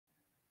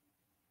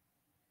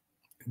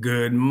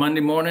Good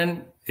Monday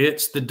morning.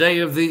 It's the day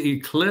of the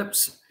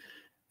eclipse.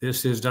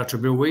 This is Dr.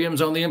 Bill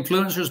Williams on the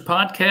Influencers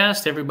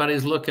Podcast.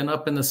 Everybody's looking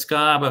up in the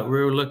sky, but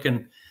we're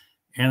looking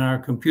in our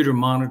computer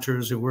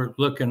monitors and we're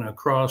looking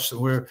across.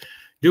 We're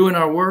doing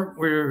our work.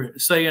 We're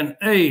saying,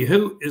 hey,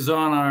 who is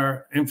on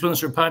our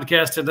Influencer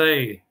Podcast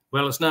today?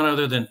 Well, it's none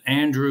other than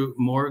Andrew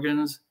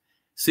Morgans,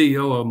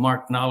 CEO of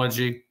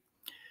Marknology,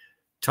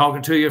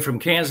 talking to you from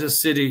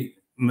Kansas City,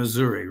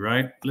 Missouri,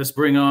 right? Let's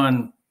bring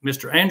on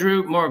Mr.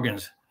 Andrew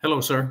Morgans. Hello,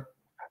 sir.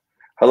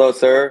 Hello,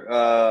 sir.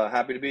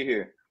 Happy to be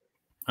here.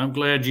 I'm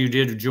glad you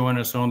did join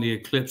us on the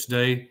eclipse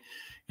day.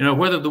 You know,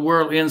 whether the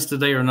world ends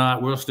today or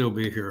not, we'll still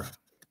be here.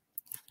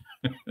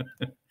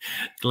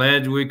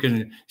 Glad we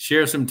can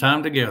share some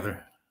time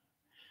together.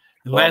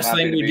 The last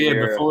thing we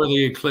did before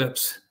the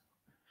eclipse,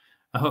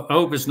 I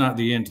hope it's not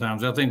the end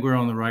times. I think we're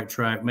on the right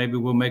track. Maybe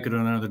we'll make it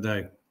another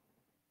day.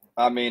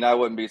 I mean, I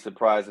wouldn't be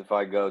surprised if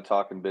I go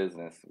talking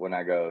business when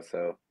I go.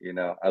 So, you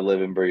know, I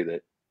live and breathe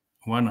it.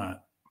 Why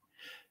not?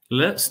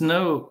 Let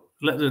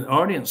the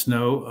audience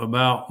know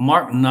about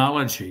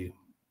Marknology.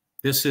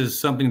 This is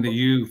something that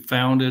you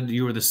founded.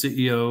 You were the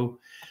CEO.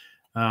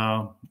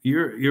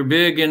 You're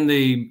big in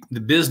the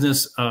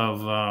business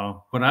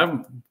of what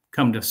I've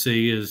come to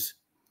see is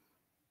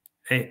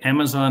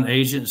Amazon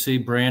agency,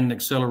 brand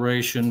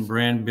acceleration,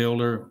 brand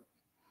builder.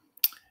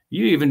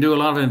 You even do a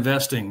lot of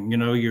investing. You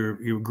know,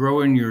 you're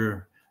growing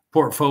your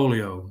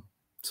portfolio.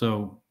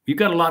 So you've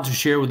got a lot to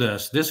share with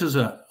us. This is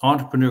an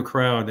entrepreneur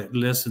crowd that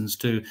listens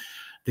to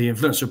the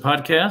Influencer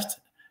Podcast.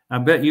 I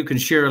bet you can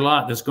share a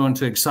lot that's going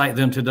to excite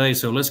them today.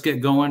 So let's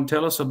get going.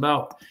 Tell us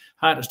about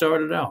how it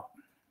started out.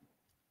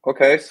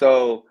 Okay,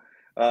 so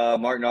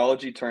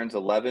Marknology turns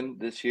 11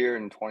 this year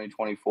in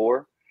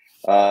 2024.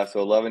 So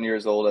 11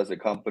 years old as a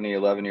company,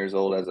 11 years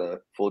old as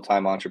a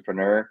full-time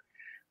entrepreneur.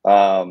 It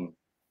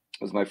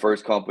was my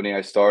first company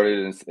I started,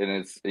 and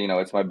it's you know,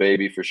 it's my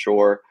baby for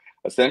sure.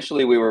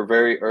 Essentially, we were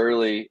very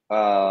early.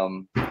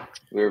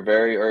 We were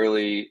very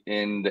early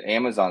in the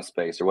Amazon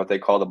space, or what they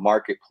call the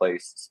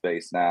marketplace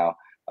space now,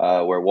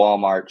 where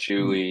Walmart,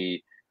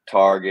 Chewy,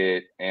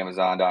 Target,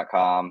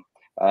 Amazon.com.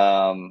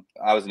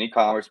 I was an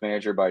e-commerce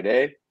manager by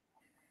day.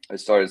 I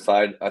started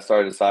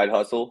a side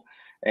hustle,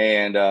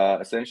 and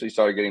essentially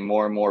started getting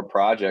more and more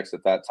projects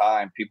at that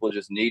time. People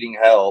just needing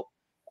help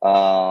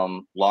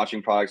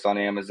launching products on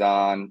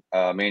Amazon,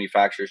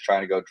 manufacturers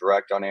trying to go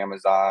direct on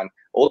Amazon,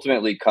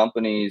 ultimately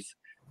companies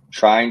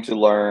trying to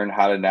learn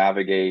how to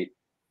navigate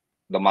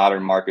the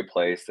modern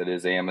marketplace that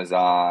is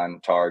Amazon,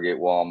 Target,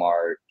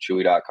 Walmart,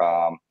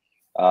 Chewy.com,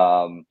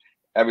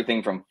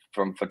 everything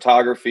from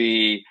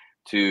photography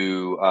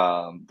to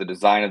the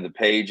design of the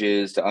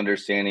pages, to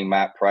understanding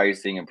map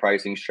pricing and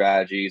pricing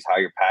strategies, how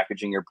you're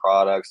packaging your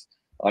products,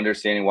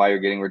 understanding why you're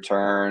getting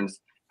returns,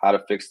 how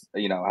to fix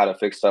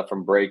stuff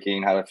from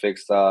breaking, how to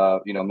fix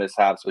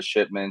mishaps with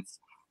shipments,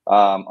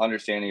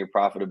 understanding your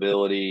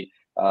profitability,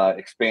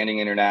 expanding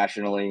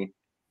internationally.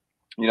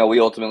 You know, we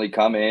ultimately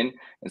come in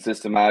and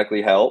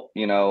systematically help,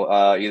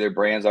 either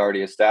brands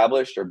already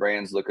established or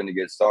brands looking to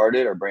get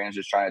started or brands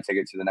just trying to take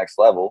it to the next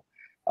level.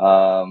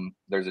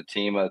 There's a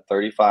team of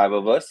 35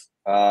 of us,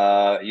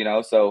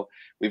 so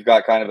we've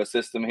got kind of a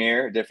system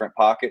here, different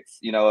pockets,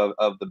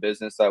 of the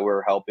business that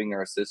we're helping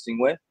or assisting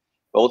with.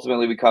 But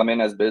ultimately, we come in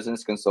as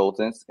business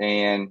consultants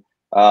and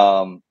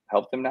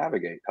help them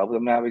navigate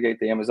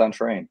the Amazon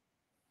train.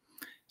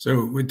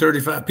 So with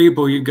 35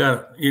 people, you've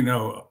got,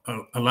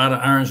 a lot of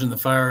irons in the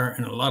fire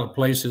in a lot of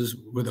places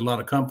with a lot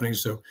of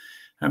companies. So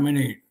how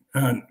many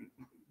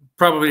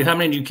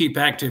do you keep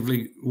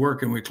actively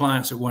working with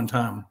clients at one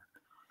time?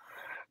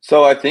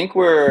 So I think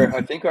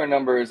our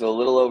number is a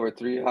little over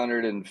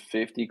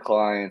 350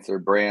 clients or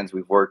brands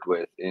we've worked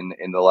with in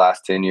the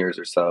last 10 years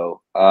or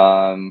so.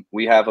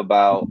 We have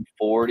about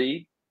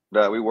 40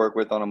 that we work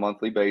with on a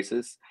monthly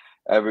basis,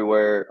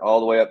 everywhere,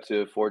 all the way up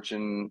to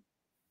Fortune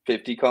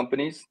 50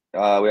 companies. We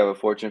have a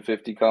Fortune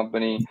 50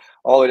 company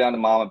all the way down to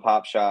mom and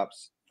pop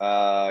shops,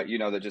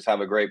 that just have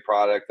a great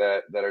product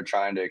that are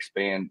trying to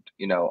expand,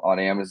 on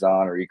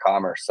Amazon or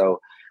e-commerce. So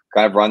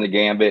kind of run the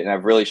gambit, and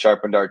I've really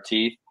sharpened our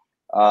teeth.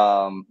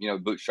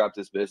 Bootstrapped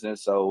this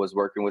business. So was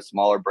working with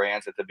smaller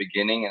brands at the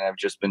beginning, and I've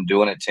just been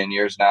doing it 10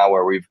 years now,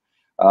 where we've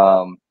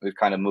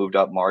kind of moved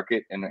up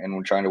market, and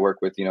we're trying to work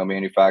with,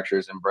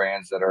 manufacturers and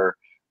brands that are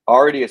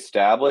already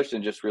established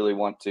and just really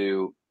want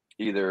to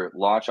either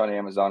launch on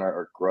Amazon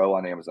or grow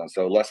on Amazon.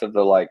 So less of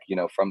the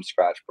from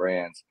scratch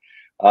brands.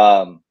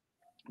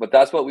 But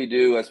that's what we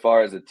do as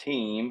far as a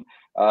team.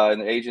 In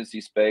the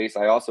agency space,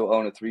 I also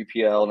own a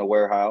 3PL and a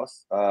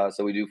warehouse.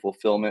 So we do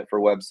fulfillment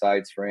for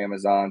websites for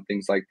Amazon,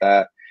 things like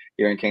that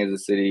here in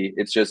Kansas City.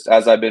 It's just,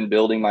 as I've been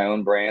building my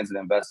own brands and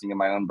investing in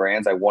my own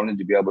brands, I wanted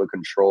to be able to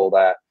control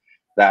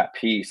that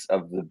piece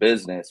of the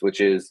business,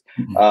 which is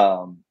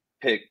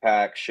pick,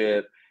 pack,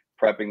 ship,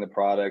 prepping the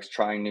products,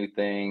 trying new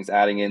things,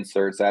 adding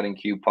inserts, adding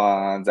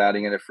coupons,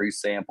 adding in a free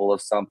sample of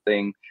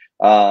something.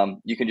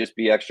 You can just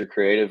be extra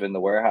creative in the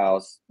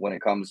warehouse when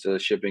it comes to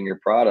shipping your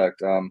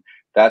product.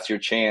 That's your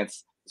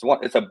chance.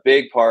 It's a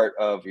big part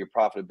of your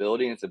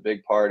profitability, and it's a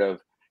big part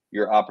of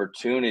your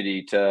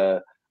opportunity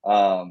to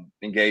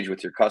engage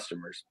with your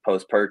customers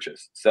post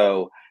purchase.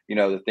 So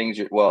the things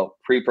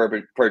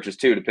pre-purchase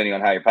too, depending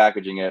on how you're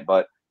packaging it.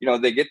 But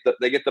they get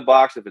the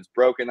box. If it's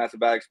broken, that's a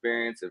bad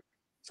experience. If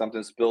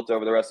something's spilt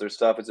over the rest of their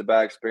stuff, it's a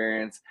bad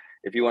experience.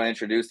 If you want to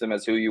introduce them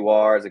as who you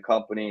are as a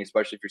company,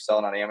 especially if you're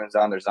selling on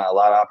Amazon, there's not a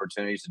lot of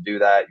opportunities to do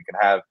that. You can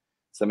have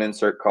some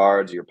insert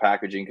cards. Your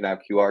packaging can have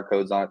QR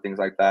codes on it, things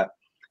like that.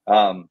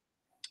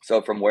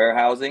 So from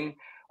warehousing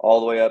all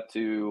the way up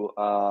to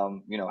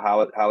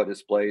how it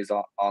displays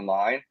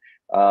online,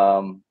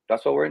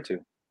 that's what we're into.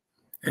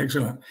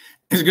 Excellent.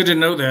 It's good to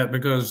know that,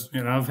 because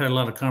I've had a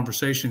lot of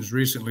conversations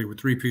recently with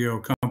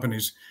 3PL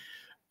companies,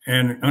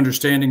 and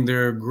understanding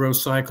their growth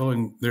cycle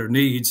and their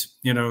needs.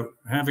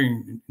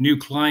 Having new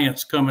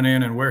clients coming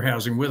in and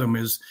warehousing with them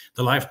is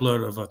the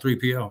lifeblood of a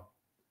 3PL.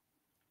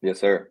 Yes,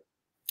 sir.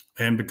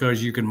 And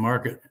because you can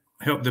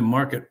help them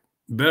market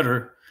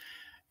better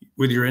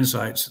with your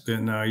insights,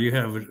 then you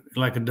have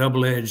like a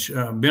double-edged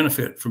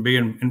benefit from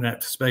being in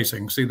that space. I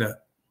can see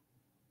that.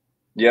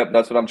 Yep,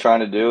 that's what I'm trying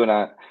to do,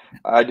 and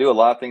I do a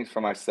lot of things for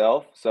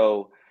myself.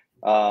 So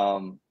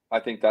I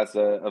think that's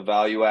a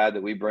value add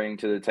that we bring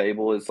to the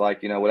table, is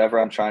like, whatever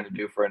I'm trying to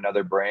do for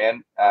another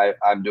brand,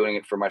 I'm doing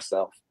it for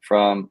myself,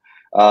 from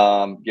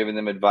giving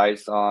them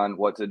advice on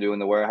what to do in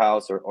the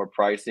warehouse or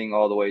pricing,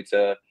 all the way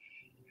to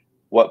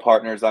what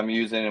partners I'm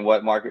using and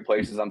what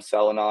marketplaces I'm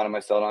selling on. Am I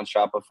selling on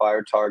Shopify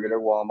or Target or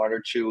Walmart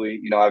or Chewy?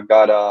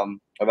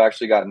 I've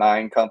actually got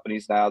 9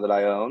 companies now that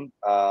I own,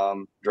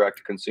 direct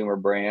to consumer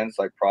brands,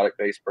 like product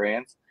based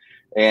brands,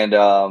 and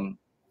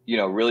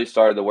really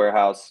started the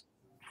warehouse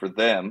for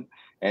them,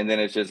 and then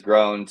it's just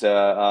grown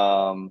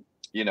to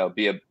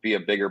be a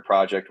bigger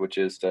project, which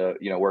is to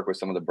work with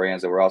some of the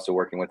brands that we're also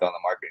working with on the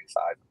marketing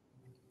side.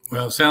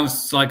 Well, it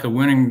sounds like a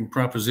winning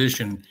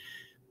proposition.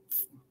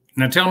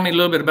 Now, tell me a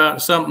little bit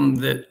about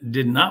something that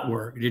did not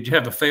work. Did you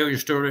have a failure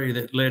story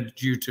that led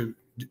you to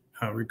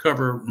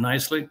recover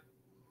nicely?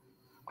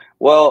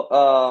 Well,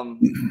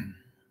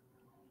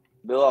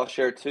 Bill, I'll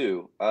share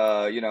too.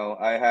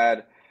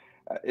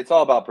 It's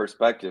all about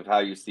perspective, how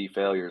you see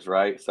failures,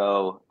 right?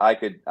 So I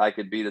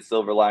could be the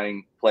silver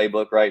lining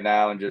playbook right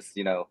now and just,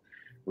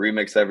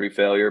 remix every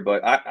failure.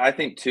 But I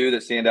think 2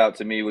 that stand out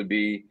to me would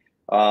be,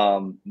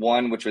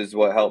 one, which is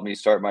what helped me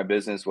start my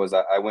business, was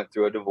I went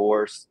through a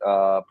divorce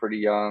pretty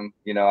young.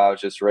 I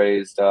was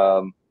raised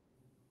with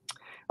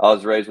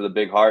a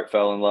big heart,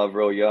 fell in love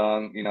real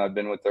young. I'd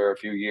been with her a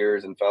few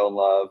years and fell in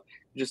love.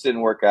 It just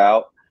didn't work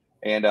out,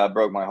 and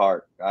broke my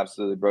heart.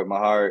 Absolutely broke my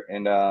heart.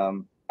 And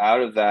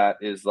out of that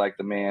is like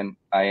the man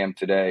I am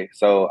today.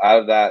 So out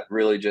of that,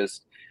 really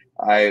just,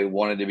 I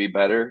wanted to be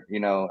better.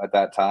 At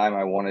that time,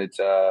 I wanted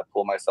to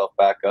pull myself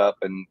back up,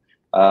 and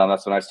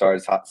that's when I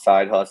started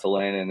side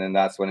hustling, and then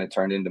that's when it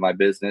turned into my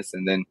business.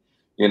 And then,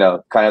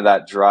 kind of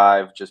that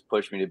drive just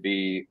pushed me to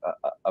be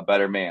a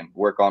better man,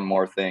 work on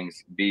more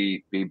things,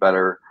 be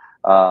better,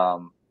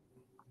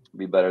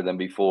 be better than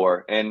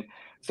before. And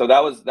so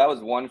that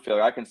was one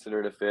failure I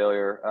considered a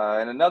failure.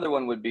 And another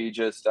one would be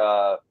just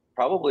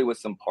probably with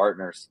some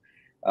partners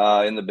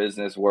in the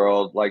business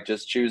world, like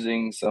just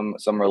choosing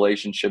some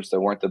relationships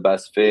that weren't the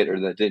best fit, or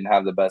that didn't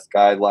have the best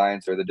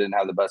guidelines, or that didn't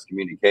have the best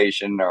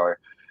communication, or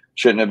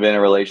shouldn't have been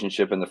a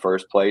relationship in the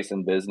first place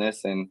in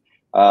business. And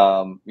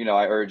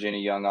I urge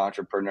any young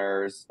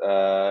entrepreneurs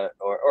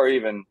or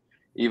even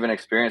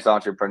experienced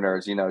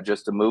entrepreneurs,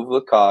 just to move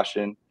with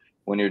caution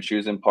when you're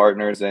choosing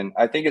partners. And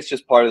I think it's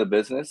just part of the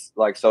business.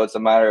 Like, so it's a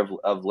matter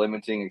of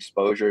limiting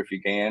exposure if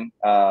you can.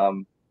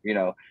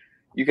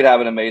 You could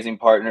have an amazing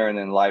partner, and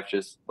then life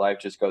just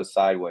goes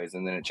sideways,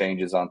 and then it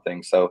changes on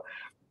things. So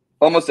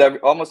almost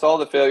all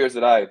the failures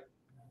that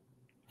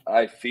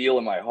I feel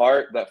in my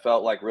heart that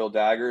felt like real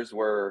daggers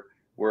were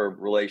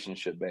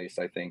relationship based,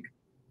 I think.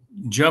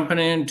 Jumping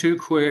in too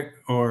quick,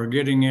 or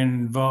getting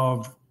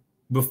involved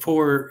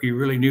before you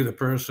really knew the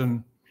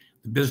person,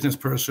 the business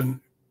person,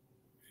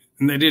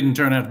 and they didn't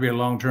turn out to be a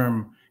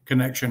long-term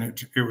connection.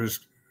 It was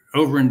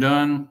over and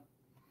done.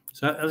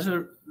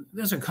 So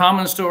that's a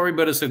common story,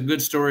 but it's a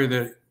good story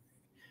that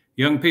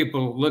young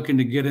people looking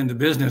to get into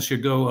business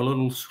should go a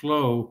little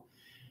slow.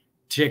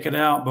 Check it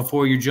out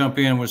before you jump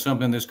in with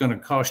something that's going to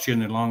cost you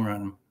in the long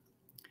run.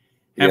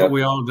 Haven't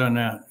we all done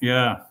that?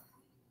 Yeah,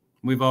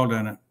 we've all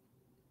done it.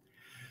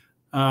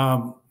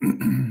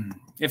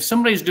 If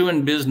somebody's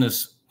doing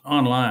business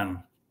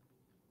online,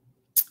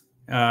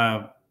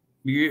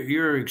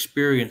 your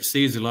experience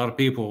sees a lot of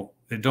people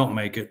that don't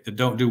make it, that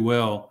don't do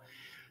well.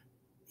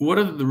 What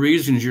are the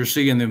reasons you're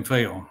seeing them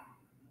fail?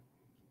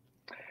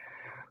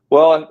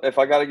 Well, if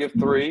I got to give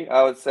 3,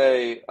 I would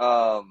say,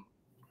 one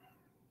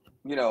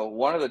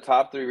of the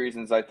top 3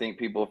 reasons I think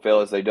people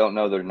fail is they don't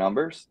know their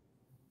numbers.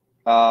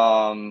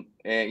 And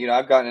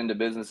I've gotten into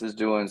businesses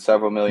doing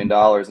several $1 million,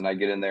 and I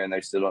get in there and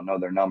they still don't know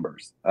their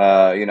numbers.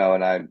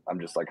 And I'm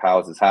just like, how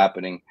is this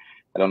happening?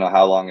 I don't know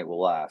how long it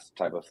will last,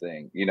 type of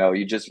thing.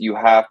 You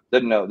have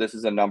to know this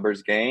is a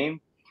numbers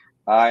game.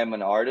 I am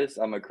an artist.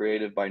 I'm a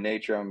creative by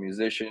nature. I'm a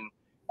musician.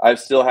 I've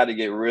still had to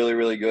get really,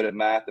 really good at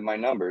math and my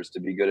numbers to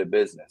be good at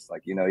business.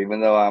 Like, even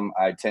though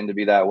I tend to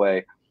be that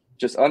way,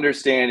 just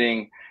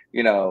understanding,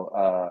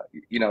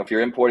 if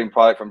you're importing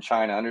product from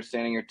China,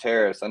 understanding your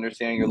tariffs,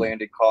 understanding your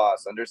landed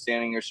costs,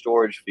 understanding your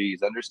storage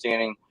fees,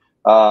 understanding,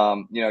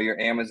 your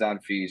Amazon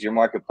fees, your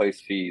marketplace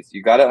fees.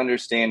 You got to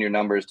understand your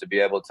numbers to be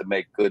able to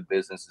make good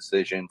business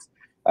decisions,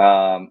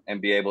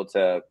 and be able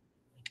to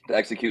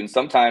execute. And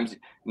sometimes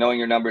knowing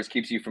your numbers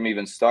keeps you from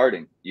even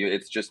starting.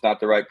 It's just not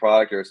the right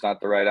product, or it's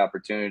not the right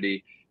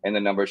opportunity, and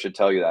the numbers should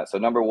tell you that. So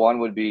number one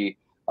would be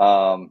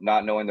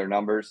not knowing their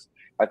numbers.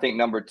 I think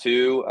number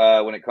two,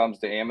 when it comes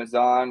to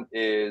Amazon,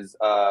 is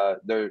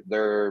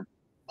they're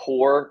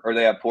poor, or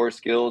they have poor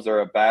skills, or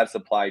a bad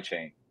supply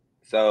chain.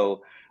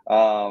 So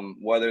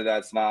whether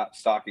that's not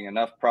stocking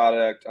enough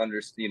product,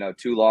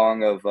 too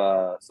long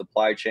of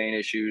supply chain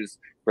issues,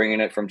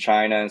 bringing it from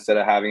China instead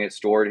of having it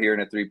stored here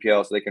in a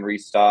 3PL so they can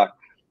restock,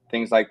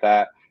 things like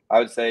that. I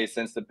would say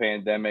since the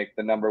pandemic,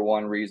 the number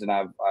one reason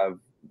I've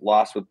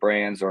lost with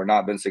brands or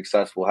not been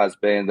successful has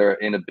been their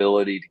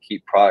inability to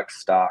keep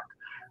products stocked.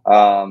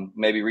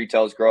 Maybe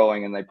retail's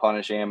growing and they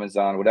punish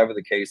Amazon, whatever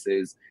the case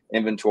is.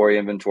 Inventory,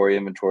 inventory,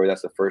 inventory.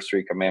 That's the first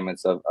three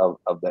commandments of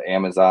the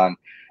Amazon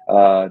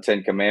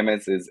 10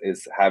 commandments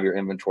is have your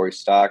inventory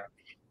stocked.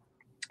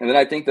 And then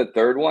I think the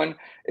third one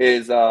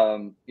is,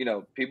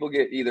 people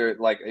get either,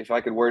 like, if I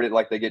could word it,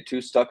 like they get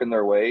too stuck in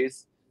their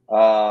ways.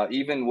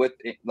 Even with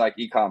like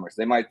e-commerce,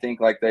 they might think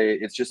like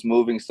it's just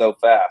moving so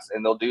fast,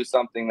 and they'll do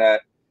something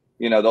that,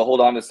 they'll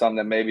hold on to something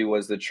that maybe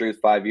was the truth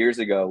 5 years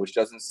ago, which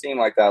doesn't seem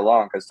like that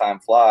long because time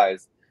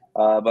flies.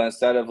 But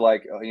instead of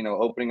like,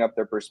 opening up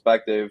their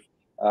perspective,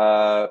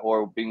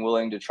 or being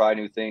willing to try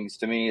new things,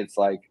 to me, it's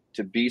like,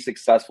 to be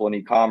successful in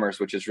e-commerce,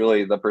 which is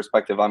really the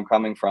perspective I'm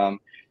coming from,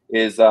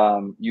 is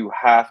you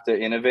have to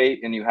innovate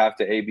and you have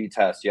to A/B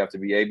test. You have to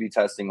be A/B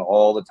testing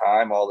all the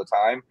time,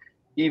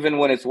 even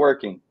when it's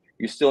working.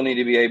 You still need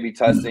to be A/B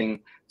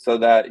testing so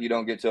that you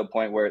don't get to a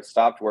point where it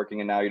stopped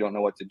working and now you don't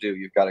know what to do.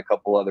 You've got a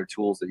couple other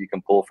tools that you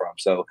can pull from.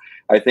 So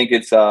I think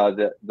it's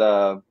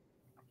the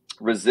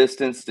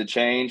resistance to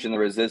change and the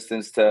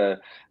resistance to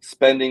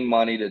spending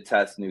money to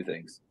test new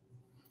things.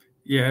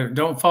 Yeah,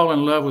 don't fall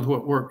in love with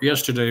what worked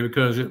yesterday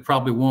because it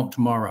probably won't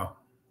tomorrow.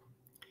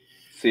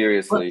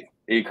 Seriously,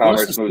 What's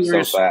e-commerce the moves so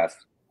serious?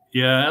 fast.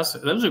 Yeah,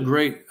 those are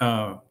great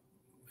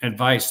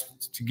advice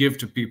to give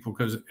to people,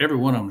 because every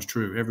one of them is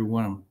true. Every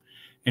one of them.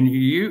 And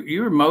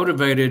you're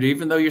motivated,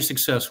 even though you're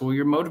successful.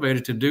 You're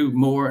motivated to do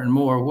more and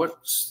more.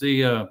 What's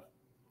the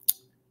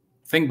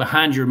thing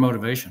behind your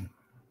motivation?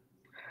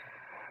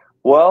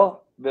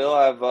 Well, Bill,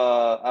 I've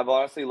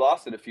honestly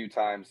lost it a few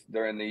times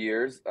during the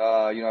years.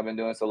 I've been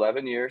doing this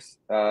 11 years.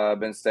 I've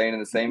been staying in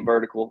the same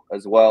vertical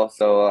as well.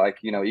 So like,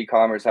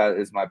 e-commerce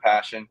is my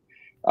passion.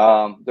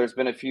 There's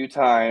been a few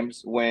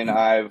times when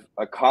I've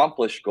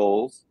accomplished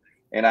goals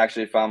and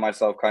actually found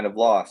myself kind of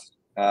lost,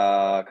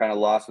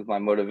 with my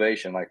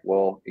motivation. Like,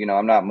 well,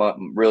 I'm not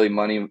really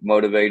money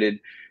motivated.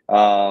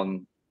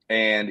 And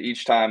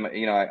each time,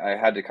 I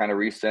had to kind of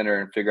recenter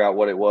and figure out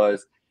what it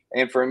was.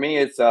 And for me,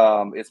 it's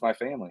my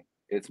family.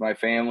 It's my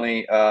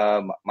family,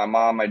 my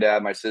mom, my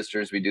dad, my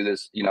sisters. We do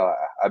this,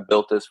 I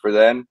built this for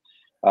them.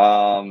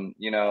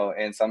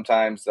 And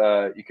sometimes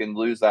you can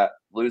lose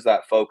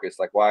that focus.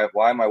 Like,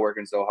 why am I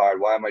working so hard?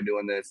 Why am I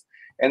doing this?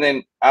 And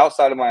then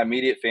outside of my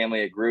immediate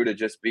family, it grew to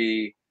just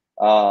be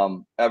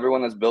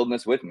everyone that's building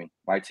this with me,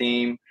 my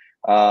team,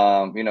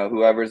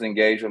 whoever's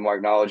engaged with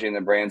Marknology and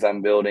the brands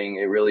I'm building.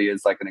 It really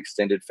is like an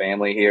extended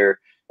family here.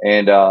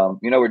 And,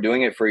 we're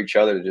doing it for each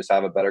other to just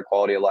have a better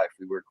quality of life.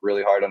 We work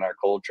really hard on our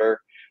culture,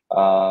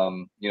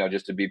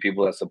 just to be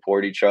people that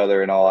support each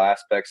other in all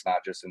aspects,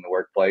 not just in the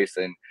workplace.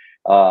 And,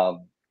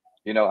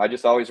 I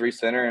just always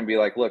recenter and be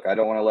like, look, I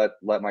don't want to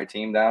let my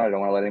team down. I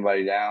don't want to let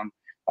anybody down.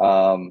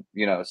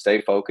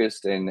 Stay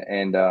focused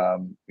and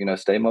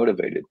stay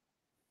motivated.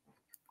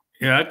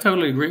 Yeah, I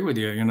totally agree with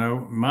you.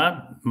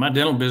 My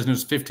dental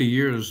business, 50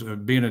 years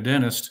of being a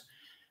dentist,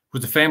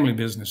 was a family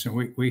business.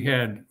 And we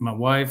had my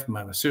wife,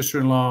 my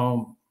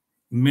sister-in-law,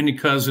 many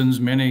cousins,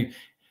 many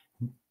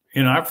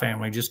in our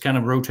family just kind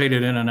of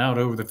rotated in and out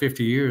over the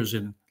 50 years,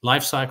 and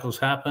life cycles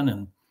happen.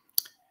 And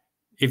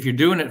if you're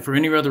doing it for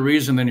any other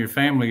reason than your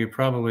family, you're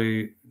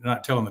probably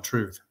not telling the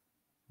truth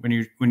when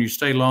you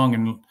stay long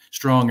and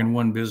strong in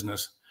one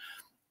business.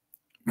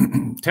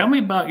 Tell me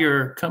about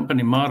your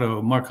company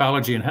motto,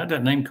 Marknology, and how'd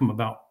that name come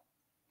about?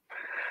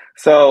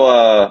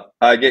 So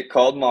I get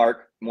called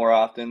Mark more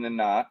often than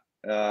not,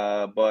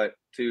 but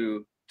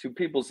to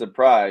people's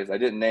surprise, I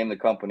didn't name the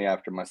company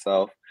after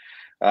myself.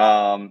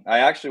 I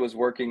actually was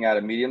working at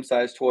a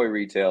medium-sized toy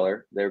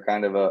retailer. They were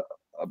kind of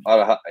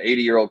about a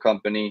 80-year-old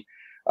company.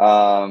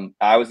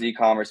 I was the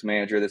e-commerce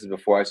manager. This is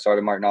before I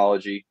started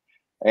Marknology,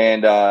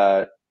 and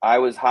I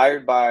was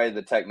hired by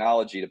the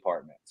technology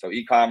department. So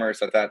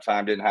e-commerce at that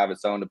time didn't have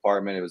its own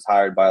department. It was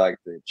hired by like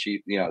the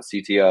chief,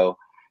 CTO.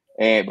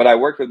 But I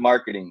worked with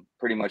marketing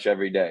pretty much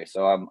every day.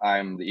 So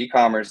I'm the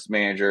e-commerce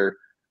manager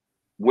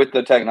with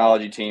the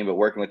technology team, but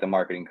working with the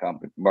marketing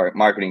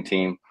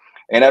team.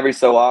 And every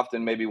so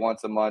often, maybe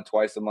once a month,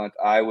 twice a month,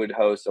 I would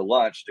host a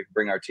lunch to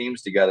bring our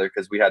teams together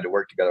because we had to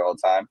work together all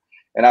the time.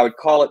 And I would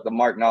call it the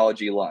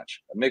Marknology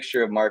lunch, a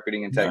mixture of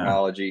marketing and Yeah.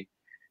 technology.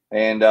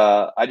 And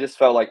I just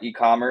felt like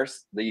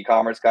e-commerce, the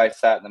e-commerce guy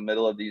sat in the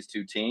middle of these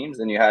two teams,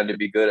 and you had to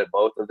be good at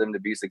both of them to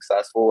be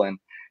successful. And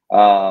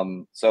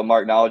so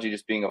Marknology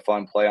just being a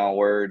fun play on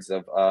words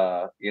of,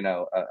 you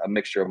know, a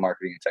mixture of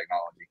marketing and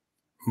technology.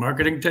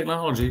 Marketing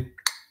technology.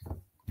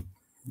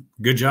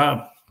 Good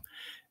job.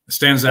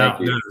 Stands Thank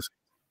out. you. Does.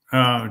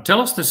 Tell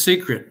us the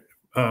secret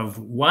of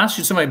why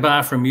should somebody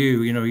buy from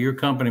you, you know, your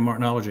company,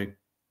 Marknology?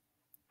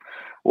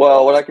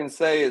 Well, what I can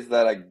say is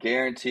that I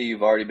guarantee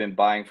you've already been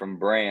buying from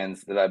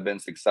brands that I've been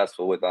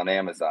successful with on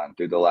Amazon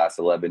through the last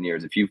 11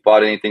 years. If you've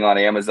bought anything on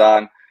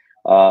Amazon,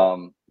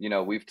 you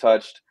know, we've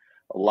touched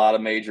a lot of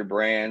major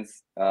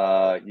brands.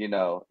 You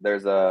know,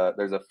 there's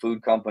a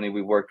food company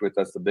we've worked with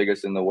that's the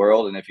biggest in the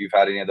world, and if you've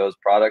had any of those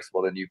products,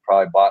 well, then you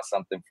probably bought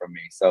something from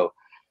me. So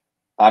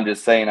I'm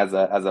just saying, as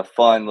a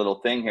fun little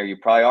thing here, you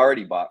probably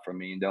already bought from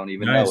me and don't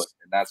even know it, Nice.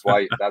 and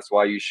that's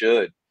why you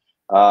should.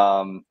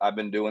 I've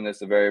been doing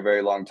this a very,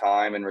 very long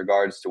time in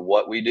regards to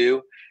what we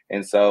do,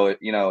 and so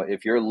you know,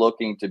 if you're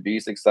looking to be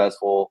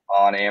successful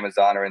on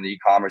Amazon or in the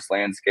e-commerce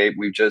landscape,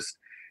 we've just,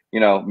 you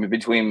know,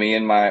 between me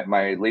and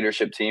my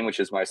leadership team, which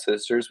is my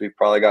sisters, we've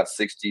probably got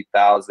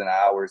 60,000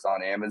 hours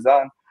on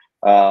Amazon.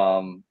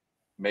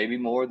 Maybe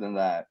more than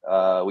that.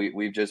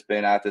 We've just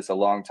been at this a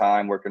long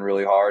time, working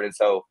really hard, and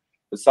so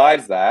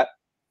besides that,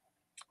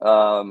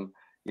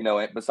 you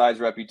know, besides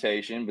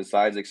reputation,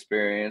 besides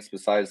experience,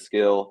 besides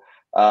skill,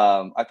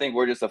 I think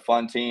we're just a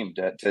fun team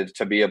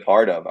to be a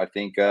part of. I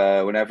think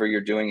whenever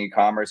you're doing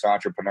e-commerce or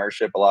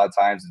entrepreneurship, a lot of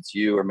times it's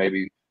you or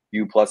maybe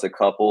you plus a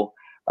couple.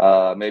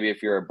 Maybe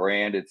if you're a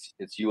brand,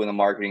 it's you in the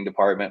marketing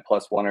department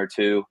plus one or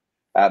two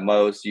at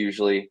most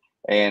usually.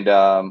 And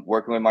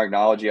working with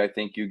Marknology, I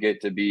think you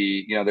get to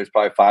be, you know, there's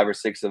probably 5 or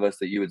 6 of us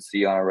that you would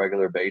see on a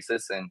regular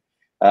basis, and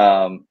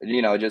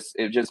you know,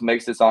 it just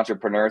makes this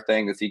entrepreneur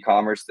thing, this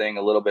e-commerce thing,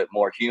 a little bit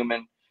more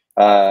human,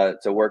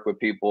 to work with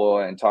people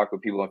and talk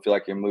with people and feel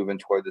like you're moving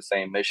toward the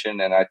same mission.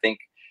 And I think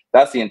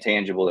that's the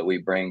intangible that we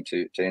bring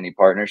to any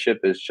partnership,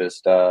 is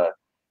just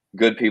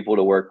good people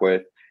to work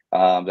with,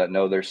 that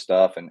know their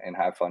stuff and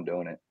have fun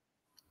doing it.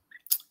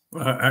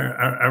 Well,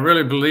 I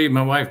really believe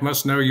my wife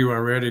must know you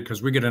already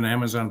because we get an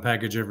Amazon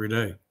package every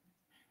day.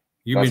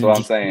 That's what I'm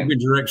You've saying. been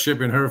direct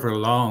shipping her for a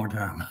long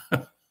time.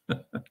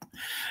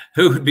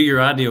 Who would be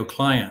your ideal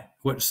client?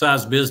 What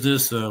size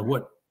business?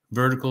 What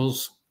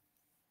verticals?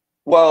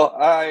 Well,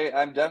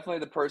 I'm definitely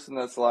the person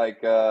that's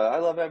like, I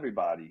love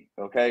everybody.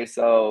 Okay.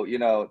 So, you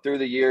know, through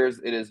the years,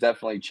 it has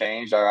definitely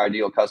changed. Our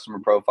ideal customer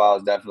profile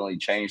has definitely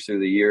changed through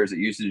the years. It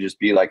used to just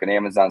be like an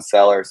Amazon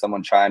seller,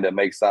 someone trying to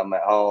make something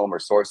at home or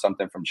source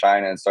something from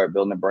China and start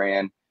building a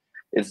brand.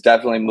 It's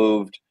definitely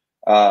moved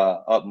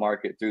up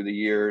market through the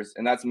years.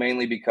 And that's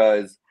mainly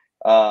because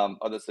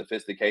of the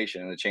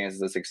sophistication, and the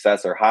chances of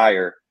success are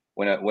higher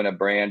when a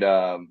brand,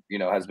 you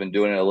know, has been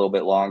doing it a little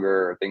bit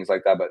longer or things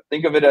like that. But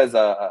think of it as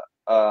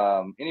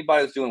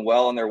anybody that's doing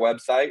well on their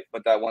website,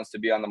 but that wants to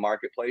be on the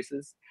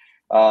marketplaces.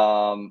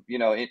 You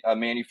know, a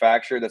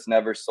manufacturer that's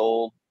never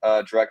sold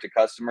direct to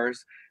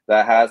customers,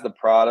 that has the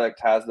product,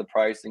 has the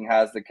pricing,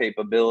 has the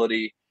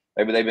capability.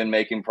 Maybe they've been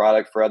making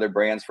product for other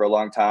brands for a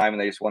long time,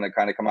 and they just want to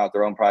kind of come out with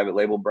their own private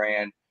label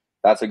brand.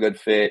 That's a good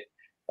fit.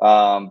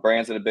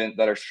 Brands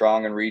that are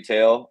strong in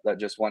retail, that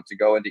just want to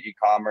go into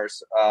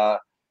e-commerce,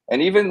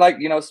 and even, like,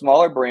 you know,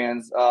 smaller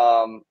brands,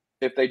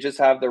 if they just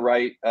have the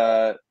right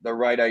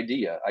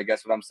idea. I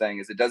guess what I'm saying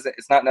is,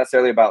 it's not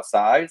necessarily about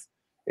size.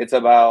 It's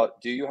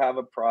about, do you have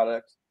a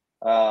product,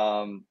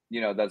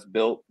 you know, that's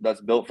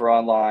built for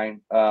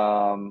online,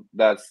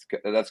 that's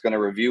going to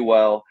review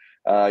well,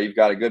 you've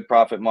got a good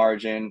profit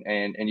margin,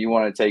 and you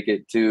want to take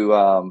it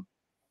to,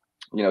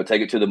 you know,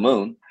 take it to the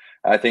moon.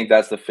 I think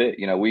that's the fit.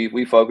 You know,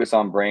 we focus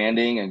on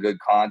branding and good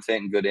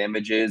content and good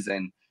images,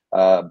 and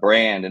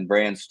brand and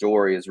brand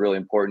story is really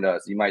important to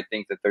us. You might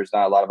think that there's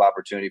not a lot of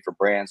opportunity for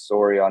brand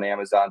story on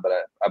Amazon, but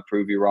I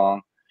prove you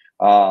wrong.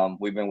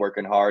 We've been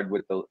working hard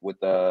within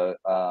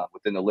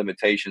the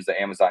limitations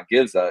that Amazon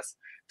gives us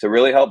to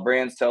really help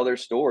brands tell their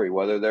story,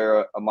 whether they're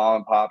a mom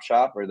and pop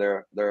shop or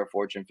they're a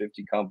Fortune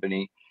 50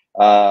 company.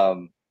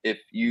 If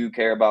you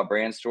care about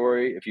brand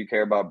story, if you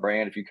care about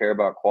brand, if you care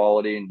about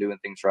quality and doing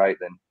things right,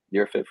 then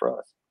you're fit for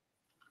us.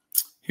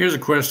 Here's a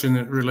question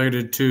that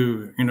related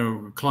to, you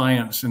know,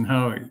 clients and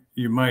how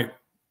you might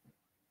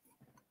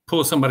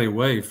pull somebody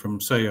away from,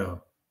 say, a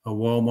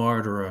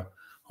Walmart or a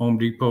Home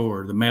Depot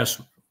or the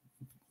mass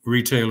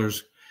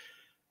retailers.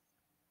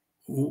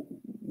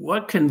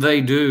 What can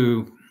they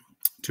do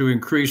to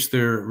increase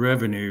their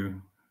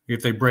revenue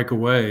if they break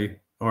away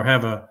or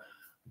have a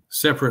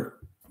separate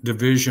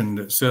division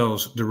that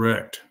sells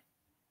direct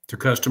to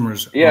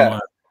customers Yeah.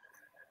 online?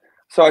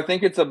 So I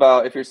think it's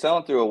about, if you're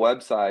selling through a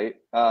website,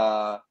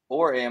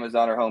 or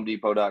Amazon or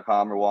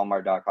HomeDepot.com or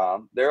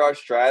Walmart.com, there are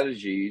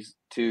strategies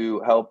to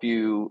help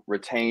you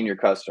retain your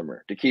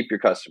customer, to keep your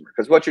customer.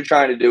 Because what you're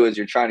trying to do is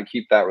you're trying to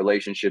keep that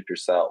relationship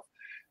yourself.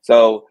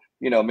 So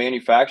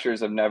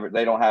manufacturers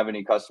they don't have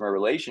any customer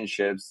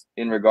relationships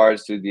in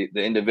regards to the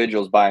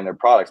individuals buying their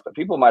products, but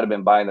people might have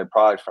been buying their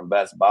products from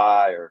Best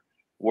Buy or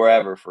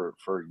wherever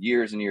for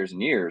years and years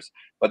and years.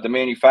 But the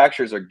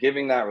manufacturers are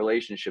giving that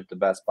relationship to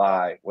Best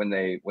Buy when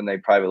they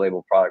private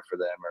label product for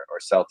them or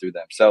sell through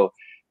them. So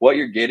what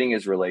you're getting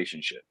is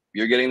relationship.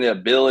 You're getting the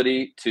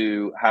ability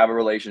to have a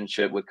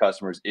relationship with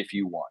customers if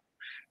you want.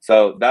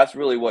 So that's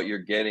really what you're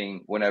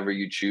getting whenever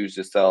you choose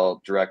to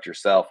sell direct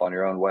yourself on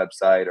your own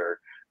website or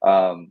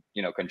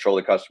control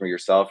the customer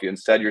yourself.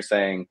 You're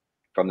saying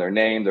from their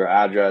name, their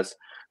address,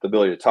 the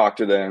ability to talk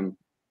to them,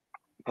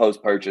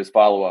 post-purchase,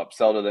 follow up,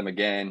 sell to them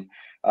again.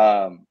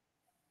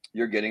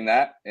 You're getting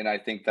that. And I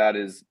think that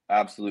is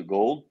absolute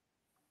gold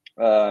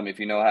if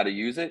you know how to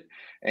use it.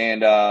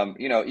 And,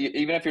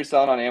 even if you're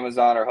selling on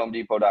Amazon or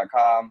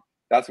HomeDepot.com,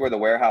 that's where the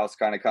warehouse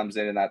kind of comes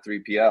in that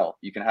 3PL.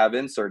 You can have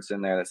inserts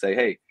in there that say,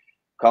 hey,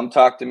 come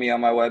talk to me on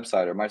my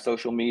website or my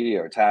social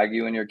media, or tag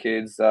you and your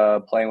kids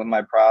playing with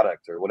my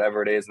product or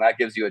whatever it is. And that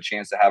gives you a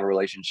chance to have a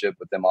relationship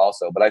with them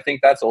also. But I think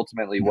that's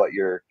ultimately what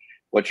you're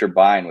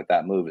buying with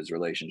that move is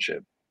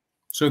relationship.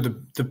 So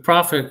the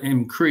profit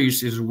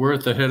increase is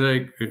worth the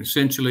headache,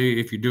 essentially,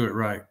 if you do it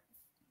right.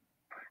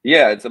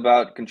 Yeah, it's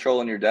about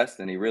controlling your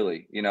destiny,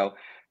 really.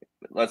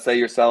 Let's say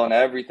you're selling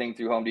everything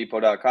through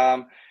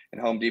HomeDepot.com,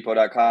 and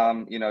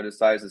HomeDepot.com,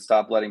 decides to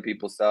stop letting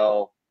people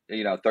sell,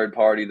 third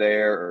party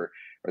there, or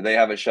they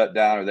have it shut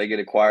down, or they get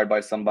acquired by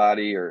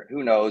somebody, or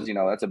who knows.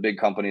 That's a big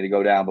company to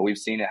go down. But we've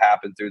seen it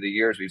happen through the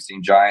years. We've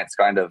seen giants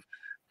kind of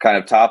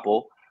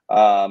topple.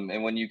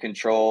 And when you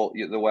control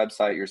the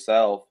website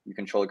yourself, you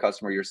control the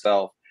customer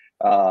yourself.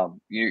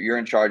 You're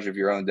in charge of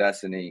your own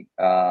destiny.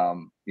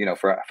 For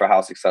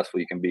how successful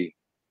you can be.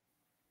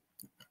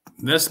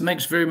 This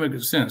makes very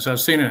much sense.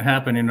 I've seen it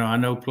happen. I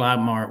know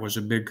Plymart was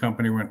a big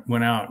company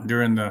went out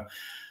during the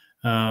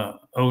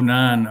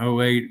 09,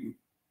 08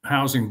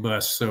 housing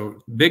bust.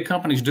 So big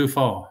companies do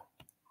fall.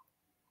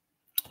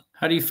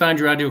 How do you find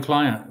your ideal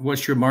client?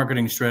 What's your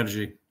marketing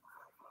strategy?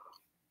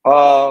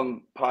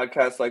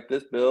 Podcasts like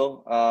this,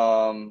 Bill.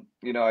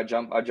 I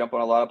jump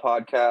on a lot of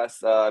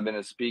podcasts. I've been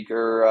a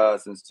speaker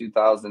since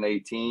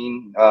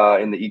 2018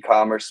 in the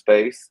e-commerce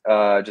space.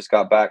 Just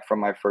got back from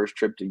my first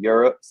trip to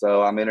Europe,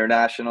 so I'm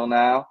international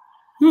now.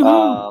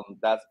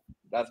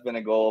 That's been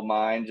a goal of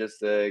mine, just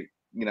to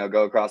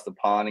go across the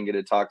pond and get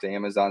to talk to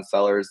Amazon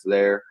sellers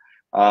there.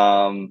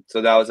 So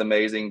that was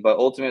amazing. But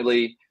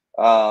ultimately,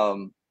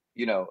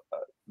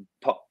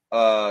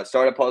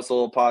 Startup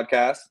Hustle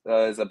podcast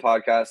is a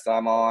podcast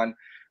I'm on.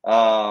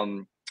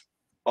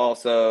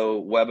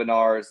 Also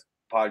webinars,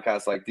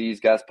 podcasts like these,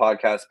 guest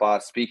podcast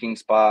spots, speaking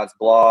spots,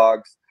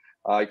 blogs.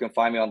 You can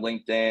find me on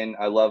LinkedIn.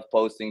 I love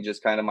posting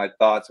just kind of my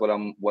thoughts, what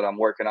I'm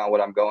working on,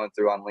 what I'm going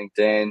through on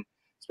LinkedIn.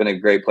 It's been a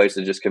great place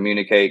to just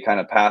communicate kind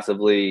of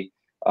passively.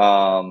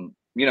 But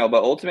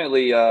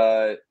ultimately,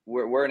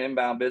 we're an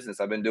inbound business.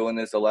 I've been doing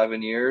this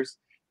 11 years.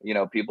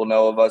 People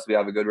know of us. We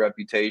have a good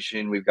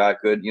reputation. We've got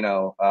good,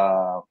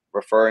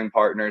 referring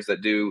partners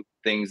that do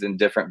things in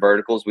different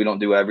verticals. We don't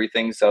do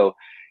everything. So,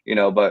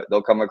 but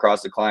they'll come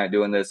across a client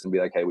doing this and be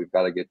like, hey, we've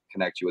got to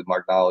connect you with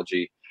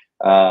Marknology.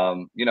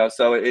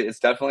 So it's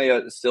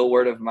definitely still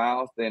word of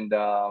mouth and,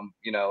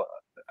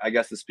 I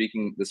guess the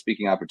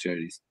speaking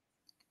opportunities.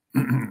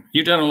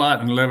 You've done a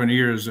lot in 11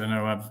 years.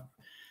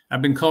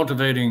 I've been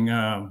cultivating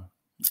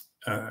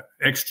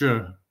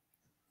extra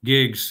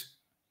gigs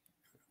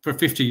for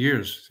 50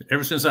 years.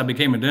 Ever since I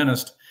became a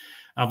dentist,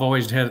 I've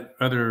always had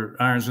other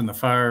irons in the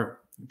fire,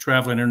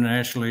 traveling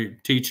internationally,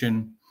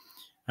 teaching,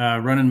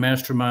 running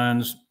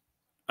masterminds,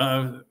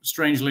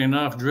 strangely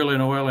enough, drilling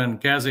oil in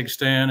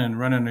Kazakhstan and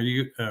running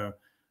a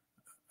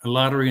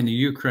lottery in the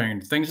Ukraine,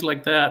 things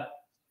like that.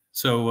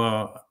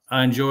 So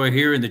I enjoy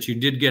hearing that you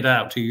did get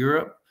out to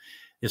Europe.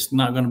 It's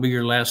not going to be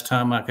your last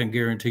time, I can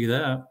guarantee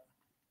that.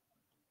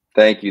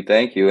 Thank you.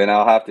 And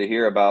I'll have to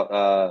hear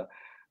about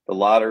the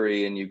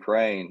lottery in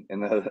Ukraine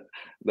and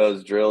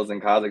those drills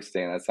in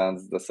Kazakhstan.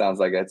 That sounds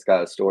like it's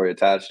got a story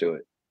attached to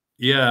it.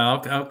 Yeah,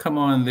 I'll come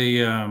on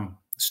the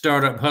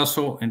Startup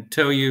Hustle and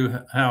tell you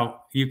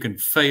how you can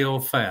fail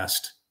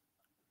fast.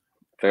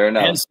 Fair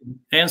enough.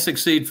 And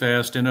succeed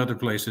fast in other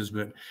places.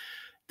 But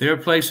there are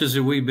places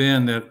that we've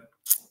been that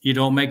you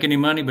don't make any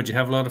money, but you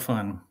have a lot of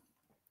fun.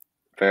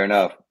 Fair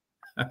enough.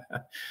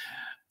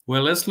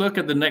 Well, let's look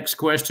at the next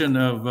question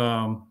of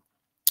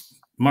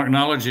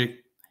Marknology.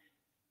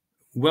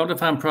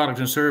 Well-defined product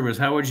and service.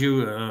 How would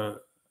you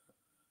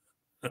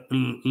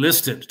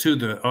list it to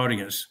the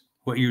audience,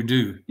 what you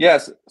do?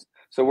 Yes.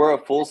 So we're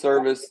a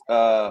full-service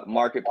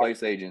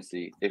marketplace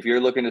agency. If you're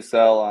looking to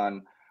sell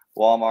on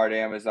Walmart,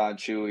 Amazon,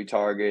 Chewy,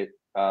 Target,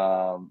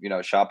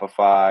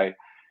 Shopify,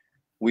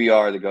 we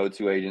are the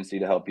go-to agency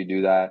to help you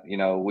do that.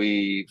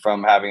 We,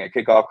 from having a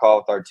kickoff call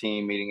with our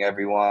team, meeting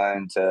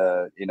everyone,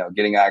 to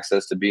getting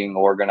access to being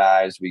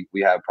organized.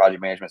 We have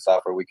project management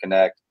software we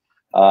connect.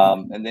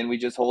 And then we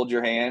just hold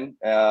your hand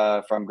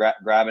from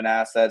grabbing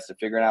assets to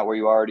figuring out where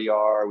you already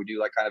are. We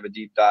do like kind of a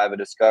deep dive, a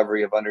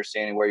discovery of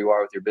understanding where you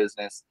are with your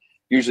business.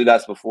 Usually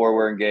that's before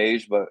we're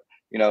engaged, but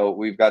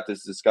we've got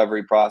this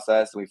discovery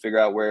process, and we figure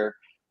out where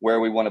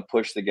we want to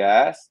push the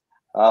gas.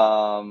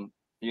 And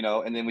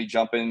then we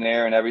jump in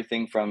there, and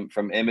everything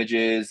from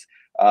images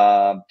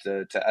to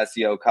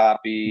SEO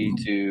copy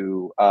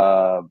to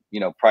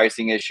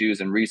pricing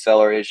issues and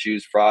reseller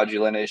issues,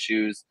 fraudulent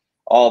issues,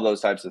 all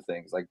those types of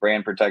things, like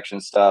brand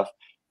protection stuff.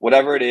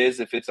 Whatever it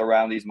is, if it's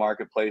around these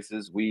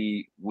marketplaces,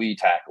 we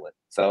tackle it.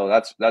 So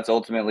that's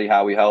ultimately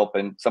how we help.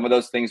 And some of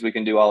those things we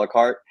can do a la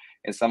carte,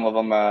 and some of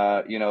them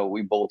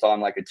we bolt on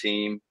like a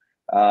team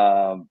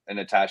and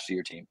attach to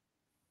your team.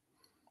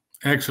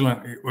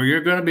 Excellent. Well,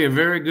 you're going to be a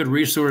very good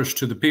resource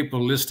to the people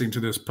listening to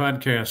this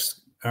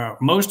podcast.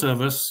 Most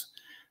of us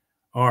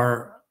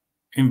are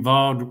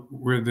involved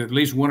with at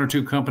least one or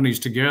two companies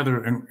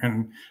together,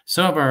 and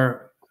some of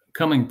our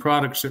coming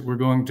products that we're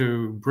going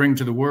to bring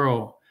to the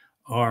world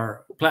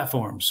are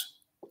platforms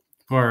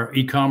for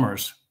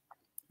e-commerce,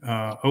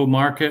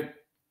 O-Market,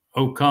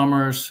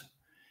 O-Commerce,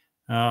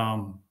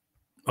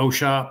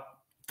 O-Shop,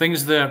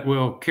 things that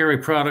will carry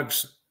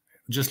products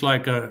just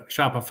like a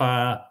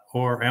Shopify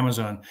or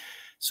Amazon.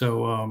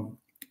 So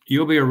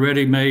you'll be a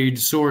ready-made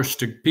source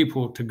to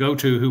people to go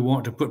to who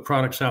want to put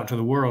products out to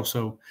the world.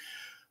 So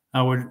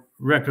I would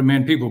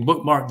recommend people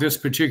bookmark this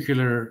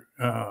particular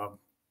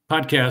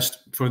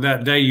podcast for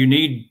that day you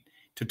need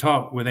to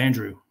talk with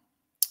Andrew.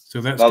 So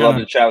that's, I love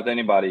to chat with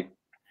anybody.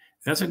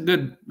 That's a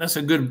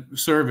good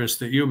service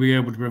that you'll be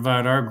able to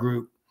provide our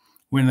group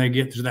when they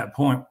get to that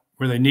point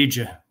where they need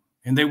you,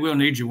 and they will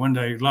need you one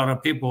day. A lot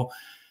of people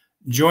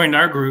join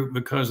our group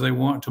because they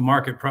want to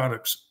market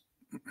products.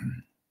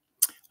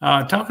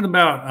 Talking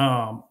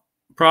about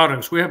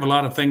products, we have a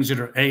lot of things that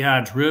are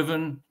AI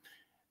driven.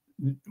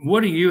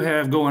 What do you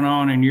have going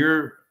on in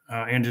your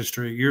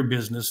industry, your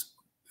business,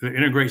 that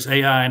integrates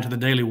AI into the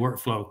daily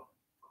workflow?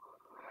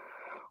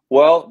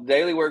 Well,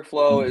 daily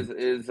workflow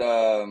is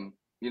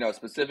a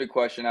specific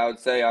question. I would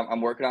say I'm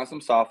working on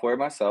some software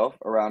myself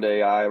around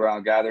AI,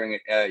 around gathering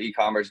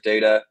e-commerce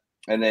data.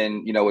 And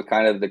then, with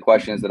kind of the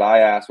questions that I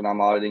ask when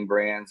I'm auditing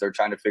brands or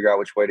trying to figure out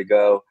which way to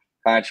go,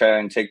 kind of try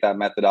and take that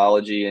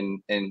methodology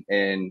and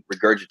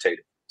regurgitate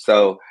it.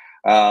 So,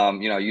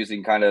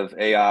 using kind of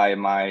AI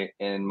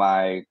in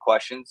my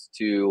questions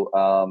to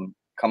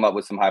come up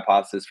with some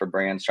hypotheses for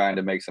brands trying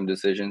to make some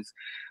decisions.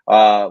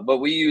 But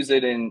we use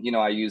it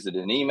I use it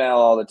in email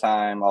all the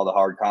time, all the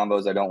hard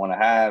combos I don't want to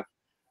have,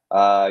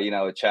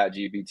 chat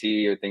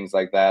GPT or things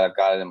like that. I've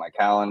got it in my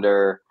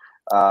calendar.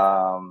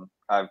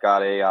 I've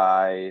got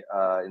AI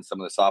in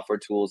some of the software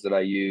tools that I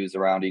use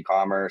around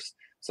e-commerce.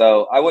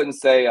 So I wouldn't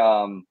say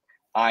I'm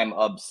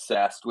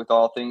obsessed with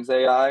all things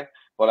AI,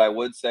 but I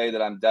would say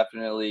that I'm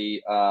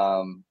definitely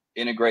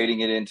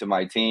integrating it into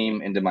my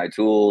team, into my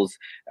tools,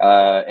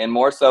 and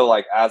more so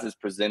like as it's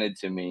presented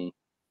to me,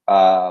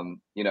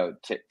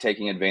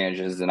 taking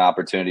advantages and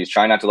opportunities,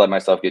 trying not to let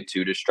myself get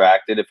too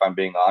distracted, if I'm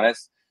being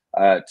honest,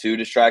 too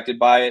distracted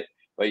by it,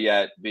 but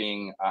yet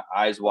being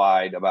eyes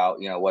wide about,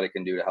 what it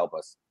can do to help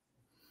us.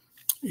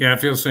 Yeah, I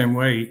feel the same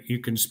way. You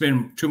can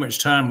spend too much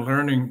time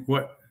learning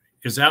what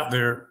is out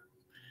there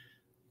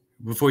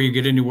before you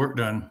get any work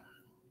done.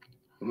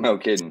 No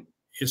kidding.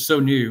 It's so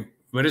new,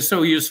 but it's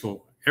so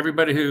useful.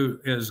 Everybody who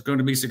is going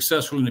to be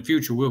successful in the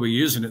future will be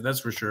using it.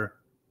 That's for sure.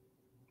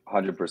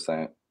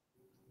 100%.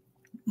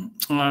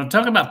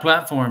 Talk about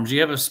platforms. Do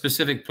you have a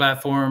specific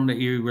platform that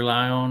you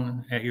rely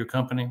on at your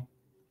company?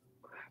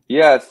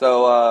 Yeah,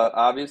 so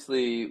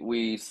obviously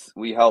we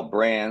help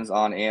brands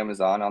on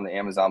Amazon, on the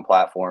Amazon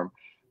platform.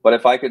 But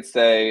if I could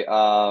say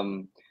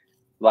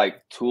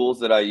like tools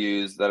that I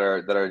use that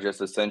are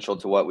just essential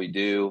to what we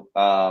do,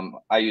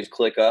 I use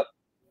ClickUp.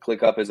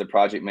 ClickUp is a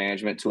project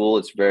management tool.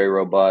 It's very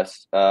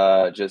robust,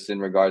 just in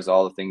regards to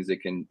all the things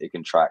it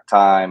can track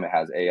time. It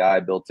has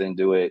AI built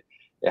into it.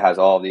 It has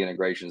all the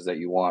integrations that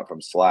you want,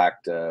 from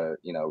Slack to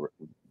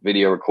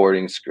video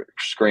recording,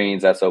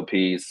 screens,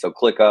 SOPs. So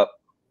ClickUp,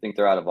 I think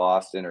they're out of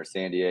Austin or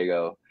San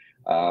Diego.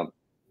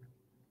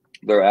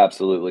 They're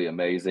absolutely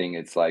amazing.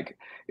 It's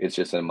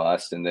just a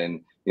must. And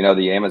then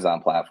the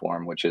Amazon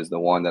platform, which is the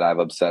one that I've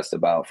obsessed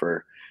about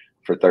for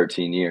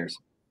 13 years.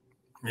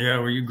 Yeah,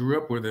 well, you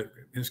grew up with it.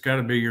 It's got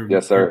to be your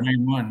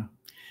main one.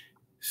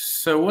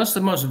 So what's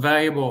the most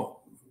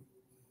valuable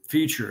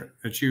feature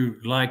that you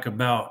like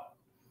about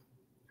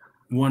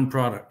one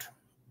product,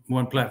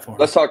 one platform?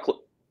 Let's talk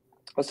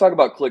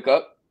about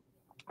ClickUp,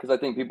 because I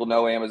think people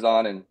know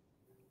Amazon, and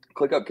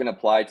ClickUp can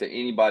apply to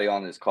anybody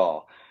on this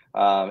call.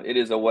 It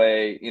is a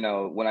way,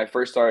 when I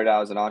first started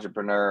out as an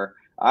entrepreneur,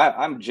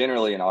 I'm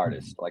generally an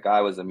artist. Like,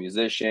 I was a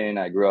musician.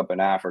 I grew up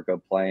in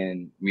Africa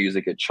playing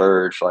music at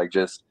church, like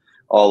just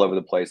all over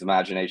the place.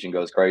 Imagination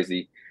goes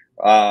crazy.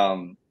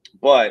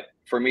 But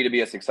for me to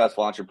be a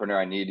successful entrepreneur,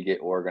 I needed to get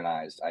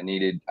organized. I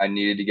needed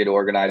to get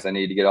organized. I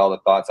needed to get all the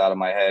thoughts out of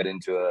my head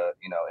into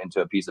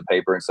a piece of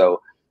paper. And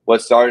so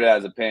what started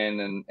as a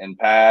pen and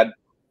pad,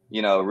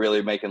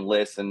 really making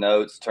lists and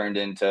notes, turned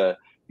into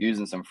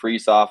using some free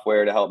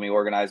software to help me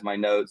organize my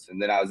notes.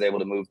 And then I was able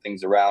to move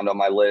things around on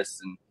my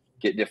lists and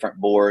get different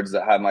boards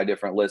that have my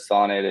different lists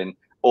on it. And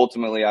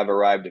ultimately I've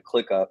arrived at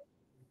ClickUp,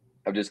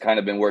 I've just kind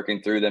of been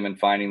working through them and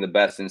finding the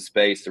best in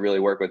space to really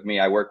work with me.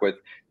 I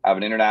have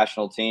an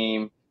international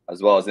team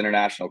as well as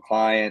international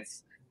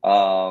clients.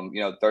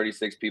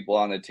 36 people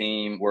on the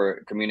team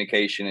where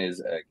communication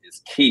is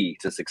key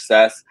to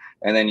success.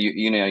 And then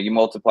you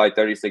multiply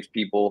 36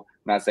 people.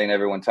 I'm not saying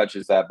everyone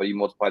touches that, but you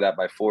multiply that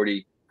by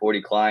 40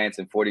 clients,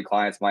 and 40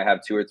 clients might have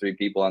 2 or 3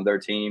 people on their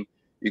team.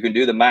 You can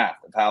do the math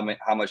of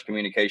how much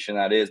communication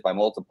that is by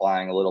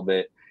multiplying a little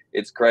bit.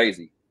 It's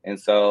crazy. And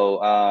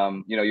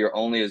so, you're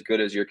only as good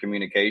as your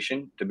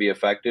communication to be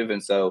effective.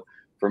 And so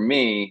for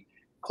me,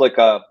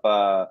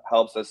 ClickUp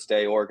helps us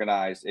stay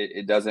organized.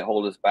 It doesn't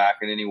hold us back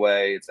in any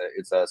way.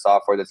 It's a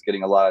software that's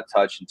getting a lot of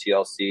touch and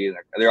TLC, and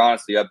they're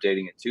honestly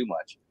updating it too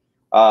much.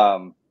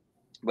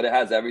 But it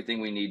has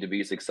everything we need to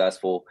be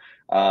successful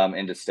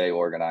and to stay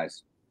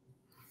organized.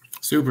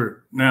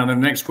 Super. Now, the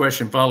next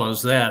question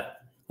follows that.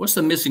 What's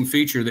the missing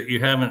feature that you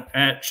haven't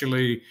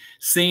actually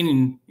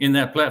seen in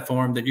that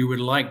platform that you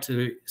would like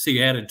to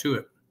see added to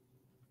it?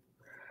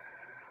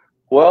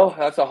 Well,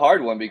 that's a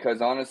hard one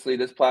because honestly,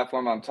 this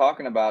platform I'm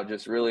talking about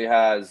just really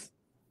has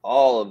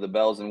all of the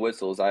bells and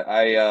whistles.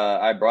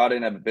 I brought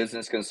in a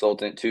business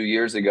consultant 2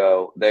 years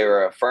ago. They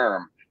were a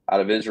firm out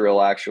of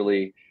Israel,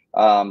 actually,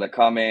 that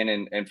come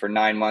in and for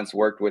 9 months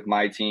worked with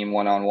my team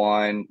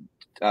one-on-one,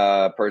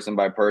 person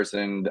by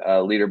person,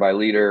 leader by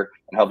leader,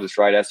 and helped us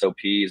write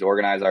SOPs,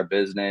 organize our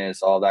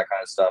business, all that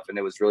kind of stuff. And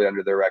it was really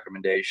under their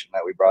recommendation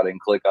that we brought in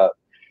ClickUp.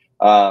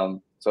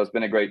 So it's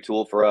been a great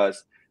tool for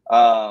us.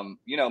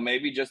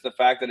 Maybe just the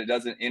fact that it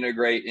doesn't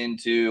integrate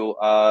into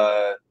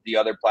the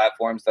other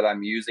platforms that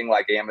I'm using,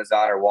 like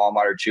Amazon or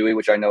Walmart or Chewy,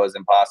 which I know is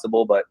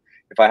impossible. But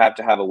if I have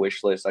to have a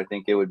wish list, I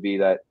think it would be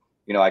that,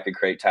 I could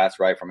create tasks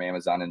right from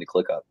Amazon into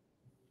ClickUp.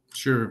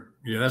 Sure.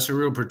 Yeah, that's a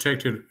real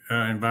protected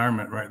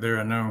environment right there,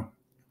 I know.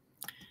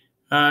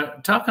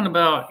 Talking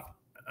about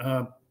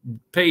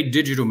paid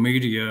digital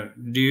media,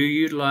 do you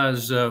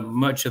utilize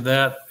much of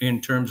that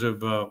in terms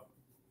of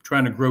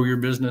trying to grow your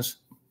business?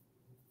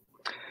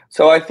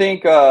 So I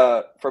think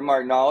for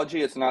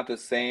Marknology, it's not the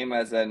same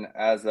as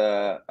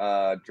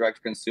a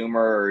direct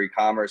consumer or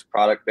e-commerce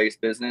product based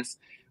business.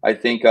 I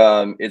think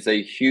it's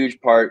a huge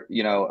part,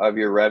 of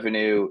your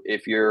revenue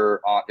if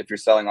you're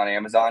selling on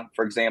Amazon,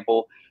 for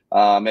example.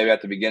 Maybe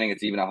at the beginning,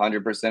 it's even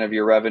 100% of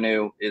your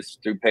revenue is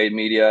through paid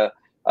media.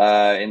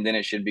 And then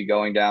it should be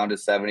going down to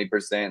 70%,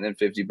 then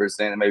 50%,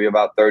 and maybe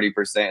about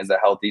 30% is a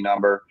healthy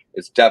number.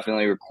 It's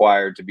definitely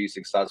required to be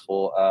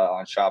successful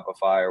on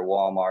Shopify or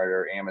Walmart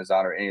or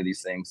Amazon or any of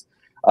these things.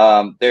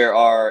 There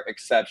are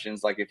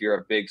exceptions, like if you're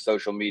a big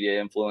social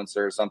media influencer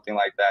or something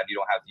like that, you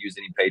don't have to use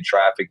any paid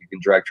traffic. You can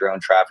direct your own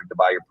traffic to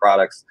buy your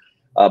products.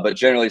 But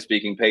generally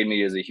speaking, paid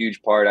media is a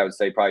huge part. I would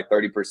say probably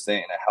 30% in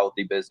a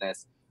healthy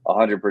business,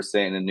 100%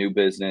 in a new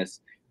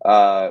business.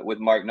 With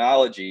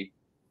Marknology,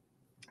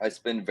 I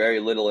spend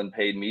very little in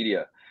paid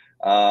media.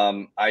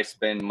 I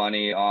spend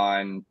money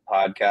on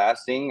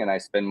podcasting, and I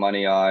spend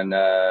money on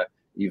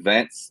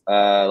events.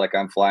 Like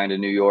I'm flying to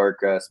New York,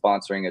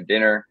 sponsoring a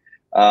dinner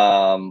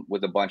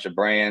with a bunch of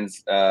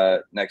brands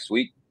next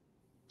week.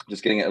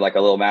 Just getting it like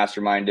a little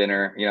mastermind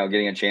dinner,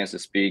 getting a chance to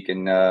speak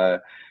and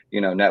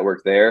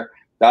network there.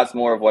 That's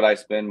more of what I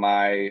spend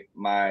my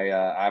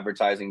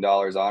advertising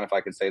dollars on, if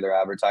I could say they're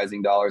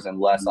advertising dollars, and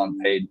less on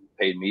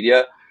paid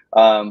media.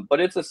 But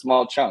it's a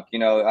small chunk.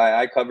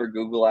 I cover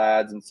Google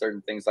ads and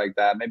certain things like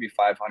that, maybe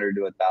 500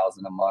 to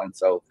 1,000 a month.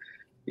 So,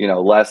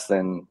 less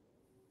than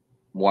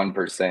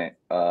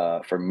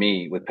 1% for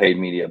me with paid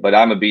media. But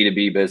I'm a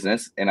B2B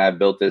business, and I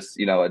built this,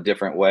 a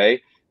different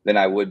way than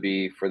I would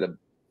be for the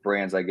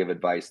brands I give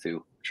advice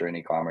to, which are in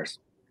e-commerce.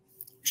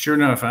 Sure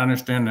enough, I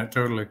understand that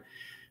totally.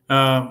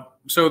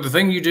 So the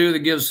thing you do that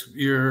gives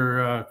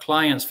your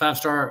clients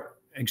 5-star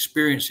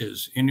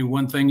experiences, any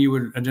one thing you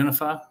would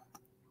identify?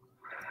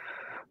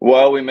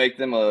 Well, we make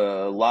them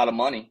a lot of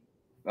money.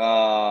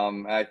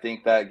 I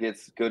think that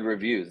gets good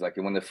reviews. Like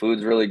when the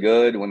food's really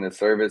good, when the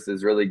service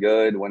is really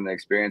good, when the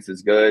experience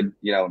is good,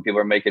 when people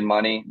are making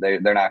money,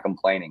 they're not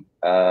complaining.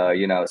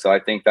 So I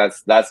think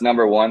that's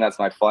number one. That's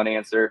my fun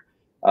answer.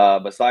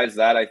 Besides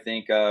that, I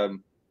think,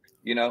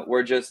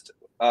 we're just,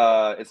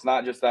 it's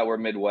not just that we're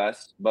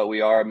Midwest, but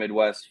we are a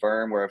Midwest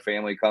firm. We're a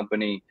family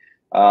company.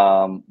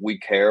 We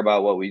care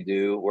about what we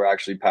do. We're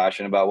actually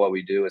passionate about what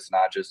we do. It's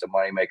not just a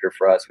moneymaker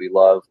for us. We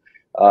love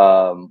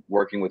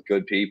working with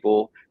good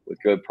people,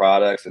 with good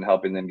products, and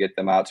helping them get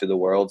them out to the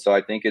world. So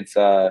I think it's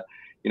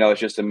it's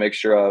just a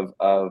mixture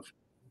of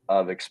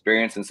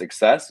experience and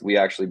success. We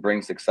actually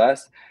bring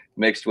success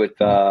mixed with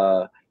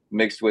the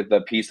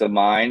peace of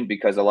mind,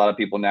 because a lot of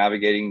people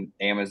navigating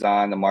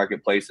Amazon, the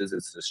marketplaces,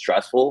 it's a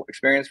stressful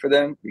experience for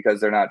them because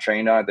they're not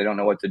trained on it. They don't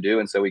know what to do.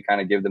 And so we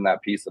kind of give them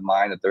that peace of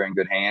mind that they're in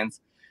good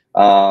hands,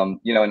 and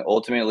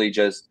ultimately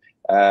just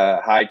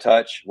high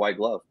touch, white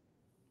glove.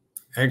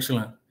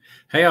 Excellent.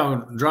 Hey,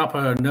 I'll drop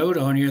a note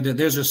on you that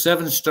there's a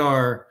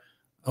 7-star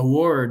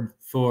award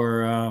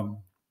for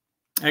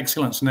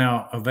excellence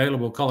now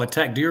available called a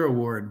TAC Deer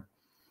Award.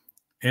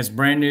 It's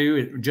brand new.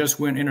 It just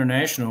went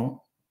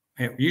international.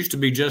 It used to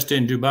be just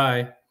in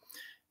Dubai,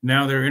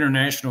 Now they're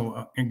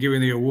international and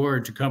giving the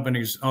award to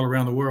companies all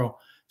around the world.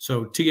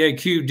 So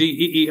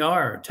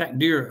TAQDEER, TAC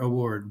Deer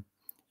Award.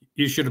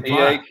 You should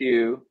apply.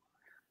 TAQDEER.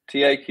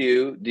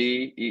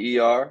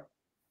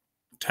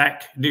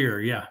 TAC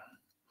Deer, yeah.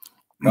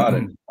 Got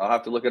it. I'll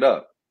have to look it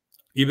up.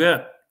 You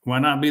bet. Why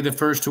not be the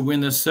first to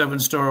win this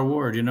 7-star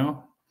award, you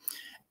know?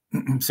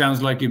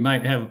 Sounds like you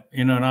might have,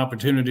 you know, an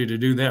opportunity to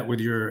do that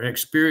with your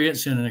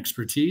experience and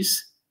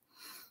expertise.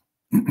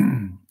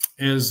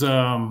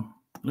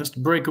 Let's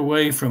break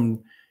away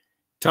from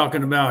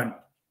talking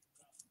about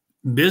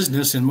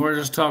business and more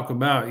just talk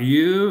about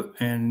you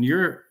and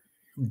your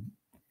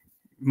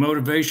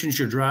motivations,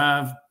 your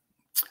drive,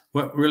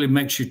 what really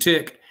makes you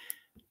tick.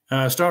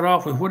 Start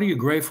off with, what are you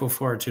grateful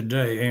for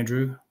today,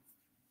 Andrew?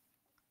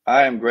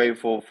 I am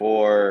grateful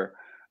for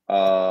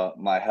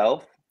my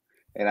health,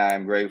 and I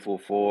am grateful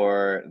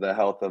for the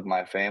health of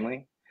my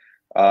family,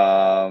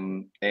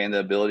 and the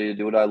ability to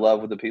do what I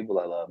love with the people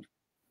I love.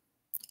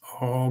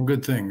 All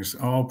good things,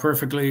 all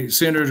perfectly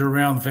centered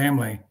around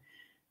family.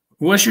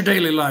 What's your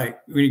daily like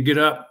when you get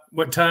up?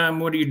 What time?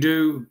 What do you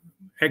do?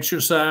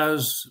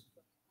 Exercise?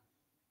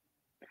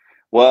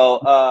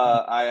 Well,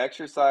 I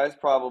exercise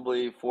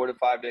probably 4 to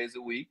 5 days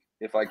a week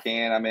if I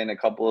can. I'm in a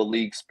couple of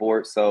league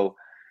sports, so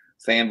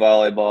sand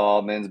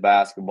volleyball, men's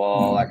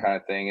basketball, that kind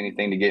of thing,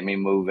 anything to get me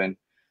moving.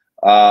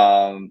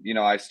 You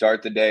know, I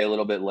start the day a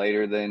little bit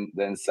later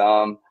than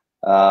some.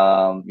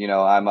 You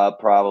know, I'm up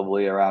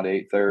probably around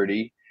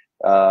 8:30.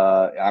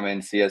 I'm in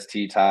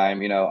CST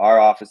time. You know, our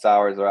office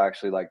hours are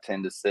actually like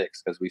 10 to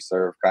 6 because we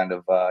serve kind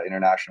of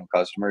international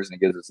customers, and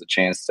it gives us a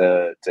chance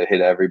to hit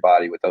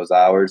everybody with those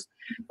hours.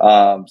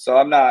 So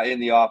I'm not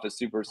in the office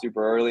super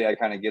early. I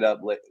kind of get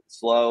up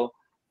slow.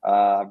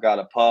 I've got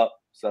a pup,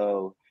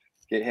 so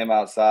get him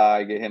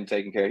outside, get him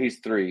taken care of. He's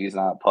 3. He's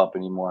not a pup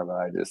anymore, but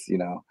I just, you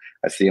know,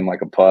 I see him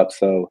like a pup.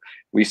 So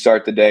we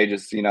start the day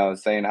just, you know,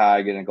 saying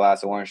hi, getting a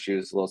glass of orange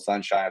juice, a little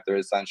sunshine if there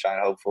is sunshine,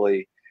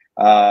 hopefully.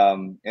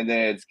 And then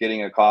it's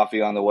getting a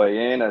coffee on the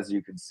way in, as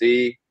you can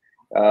see,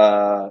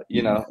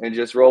 you know, and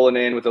just rolling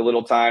in with a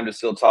little time to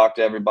still talk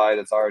to everybody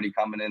that's already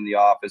coming in the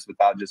office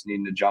without just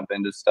needing to jump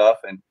into stuff.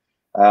 And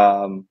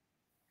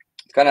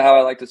it's kind of how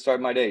I like to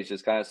start my days,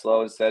 just kind of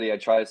slow and steady. I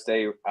try to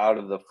stay out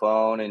of the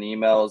phone and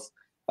emails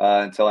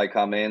until I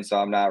come in, so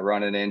I'm not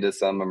running into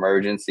some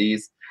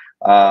emergencies.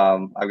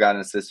 I've got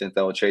an assistant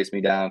that will chase me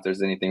down if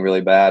there's anything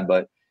really bad,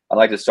 but I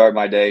like to start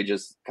my day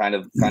just kind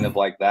of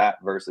like that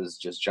versus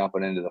just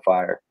jumping into the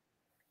fire.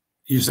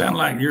 You sound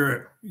like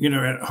you're, you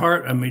know, at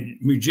heart a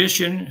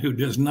musician who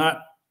does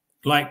not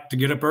like to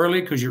get up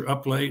early because you're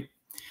up late.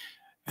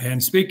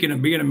 And speaking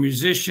of being a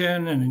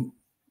musician and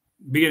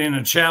being in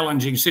a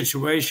challenging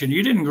situation,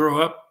 you didn't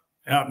grow up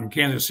out in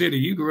Kansas City.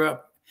 You grew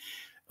up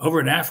over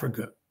in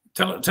Africa.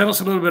 Tell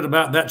us a little bit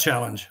about that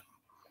challenge.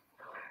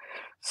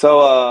 So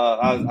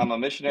I'm a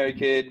missionary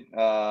kid,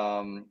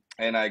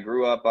 and I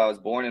grew up. I was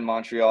born in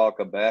Montreal,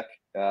 Quebec.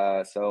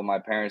 So my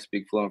parents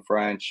speak fluent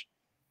French,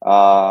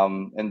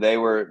 and they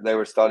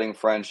were studying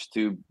French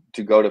to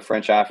go to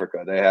French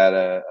Africa. They had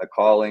a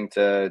calling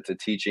to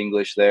teach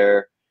English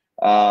there,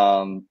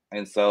 and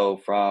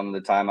so from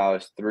the time I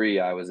was 3,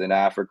 I was in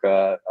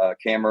Africa,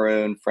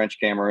 Cameroon,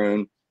 French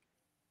Cameroon,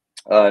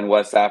 in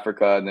West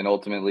Africa, and then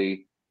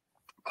ultimately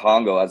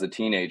Congo as a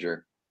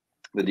teenager,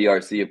 the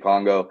DRC of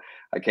Congo.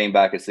 I came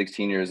back at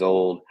 16 years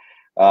old.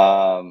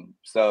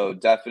 So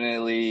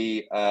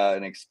definitely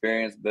an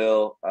experience,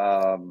 Bill.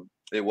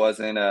 It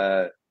wasn't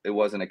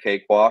a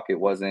cakewalk. It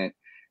wasn't,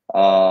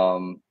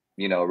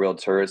 you know, a real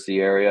touristy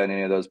area in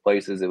any of those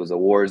places. It was a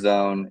war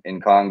zone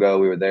in Congo.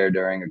 We were there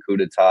during a coup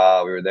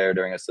d'etat. We were there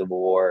during a civil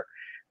war.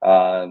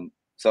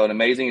 So an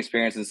amazing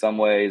experience in some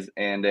ways,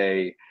 and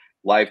a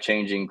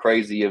life-changing,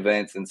 crazy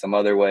events in some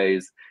other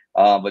ways.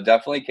 But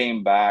definitely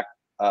came back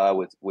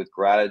with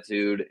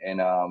gratitude and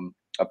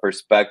a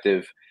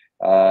perspective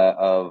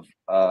of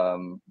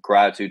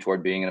gratitude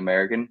toward being an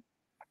American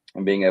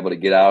and being able to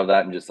get out of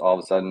that and just all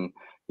of a sudden,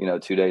 you know,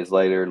 2 days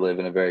later, live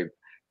in a very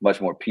much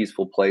more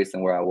peaceful place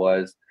than where I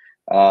was.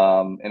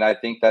 And I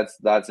think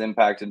that's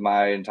impacted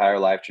my entire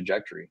life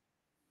trajectory.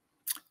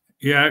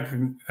 Yeah, I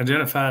can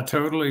identify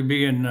totally,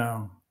 being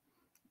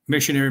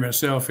missionary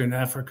myself in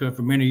Africa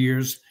for many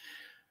years.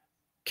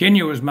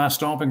 Kenya was my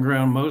stomping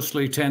ground,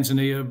 mostly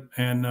Tanzania.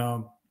 And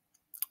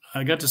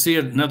I got to see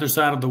another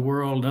side of the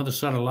world, another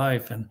side of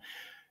life. And,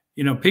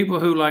 you know, people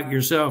who like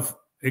yourself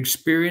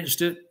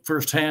experienced it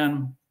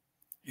firsthand,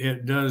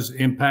 it does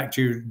impact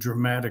you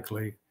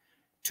dramatically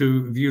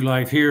to view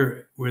life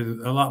here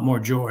with a lot more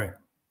joy,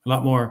 a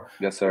lot more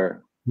Yes,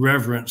 sir.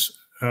 reverence.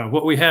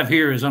 What we have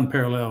here is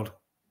unparalleled.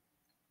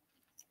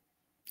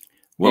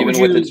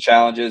 Even with its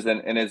challenges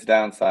and its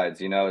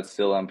downsides, you know, it's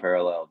still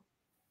unparalleled.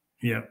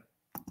 Yeah.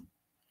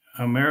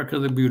 America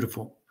the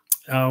Beautiful.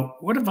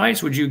 What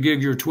advice would you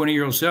give your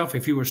 20-year-old self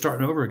if you were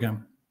starting over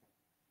again?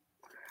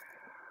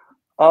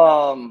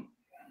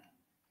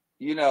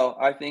 You know,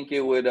 I think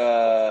it would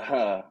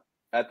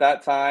at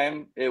that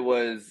time, it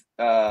was,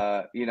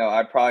 you know,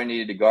 I probably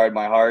needed to guard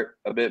my heart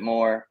a bit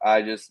more.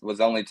 I just was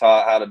only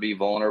taught how to be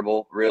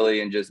vulnerable,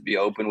 really, and just be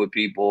open with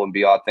people and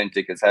be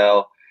authentic as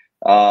hell.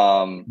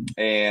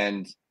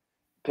 And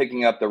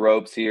picking up the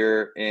ropes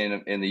here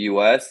in the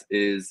U.S.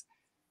 is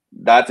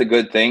that's a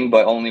good thing,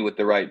 but only with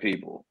the right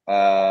people.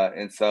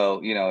 And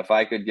so, you know, if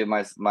I could give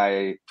my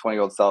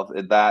 20-year-old self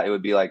that, it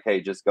would be like,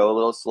 hey, just go a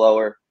little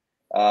slower.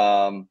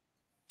 Um,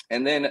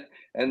 and then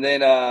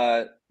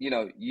you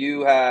know,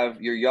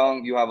 you're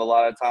young, you have a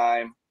lot of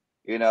time,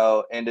 you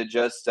know, and to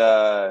just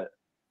well,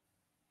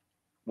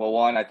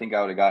 one, I think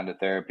I would have gotten to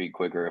therapy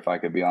quicker if I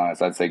could be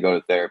honest. I'd say go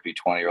to therapy,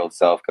 20-year-old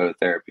self, go to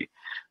therapy.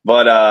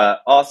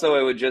 But also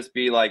it would just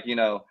be like, you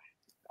know,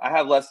 I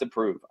have less to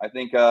prove. I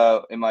think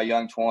in my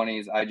young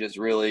 20s, I just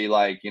really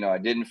like, you know, I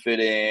didn't fit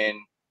in,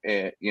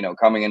 you know,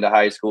 coming into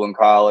high school and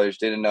college,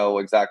 didn't know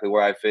exactly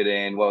where I fit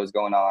in, what was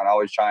going on.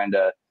 Always trying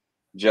to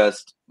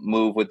just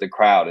move with the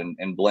crowd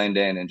and blend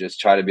in and just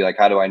try to be like,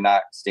 how do I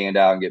not stand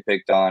out and get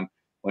picked on,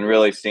 when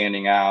really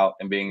standing out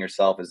and being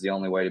yourself is the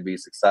only way to be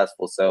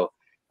successful. So,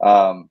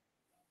 um,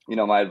 you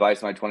know, my advice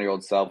to my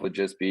 20-year-old self would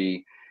just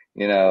be,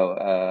 you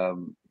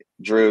know,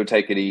 Drew,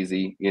 take it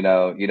easy. You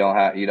know, you don't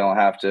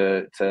have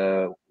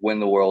to win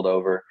the world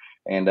over,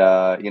 and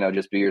you know,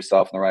 just be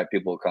yourself, and the right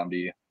people will come to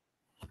you.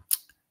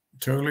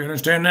 Totally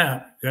understand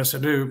that. Yes, I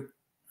do.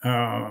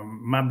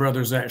 My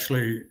brother's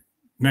actually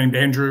named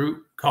Andrew,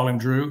 call him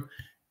Drew,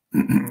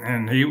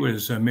 and he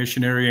was a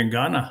missionary in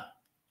Ghana.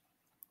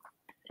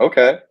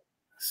 Okay.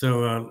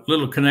 So a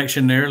little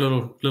connection there,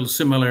 little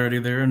similarity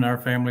there in our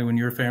family when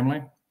your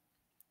family.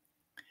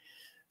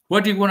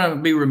 What do you want to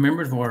be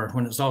remembered for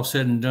when it's all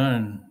said and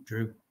done,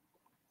 Drew?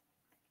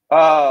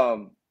 I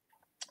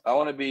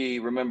want to be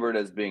remembered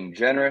as being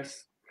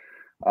generous.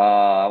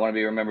 I want to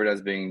be remembered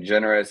as being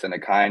generous and a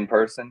kind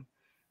person.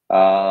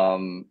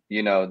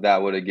 You know,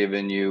 that would have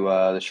given you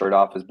the shirt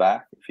off his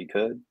back if he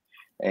could,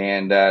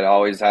 and that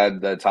always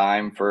had the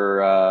time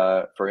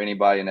for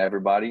anybody and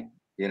everybody.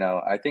 You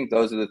know, I think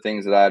those are the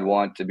things that I'd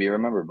want to be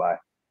remembered by.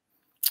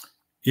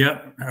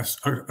 Yep,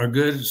 a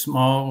good,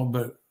 small,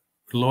 but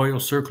loyal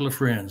circle of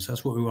friends.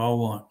 That's what we all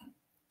want.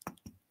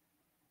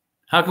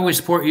 How can we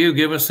support you?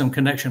 Give us some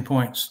connection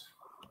points.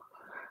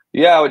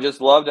 Yeah, I would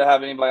just love to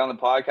have anybody on the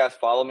podcast.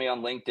 Follow me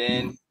on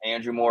LinkedIn.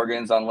 Andrew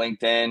Morgan's on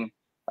LinkedIn.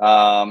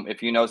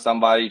 If you know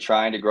somebody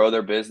trying to grow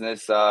their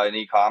business in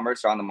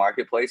e-commerce or on the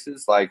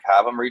marketplaces, like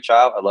have them reach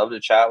out. I'd love to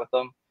chat with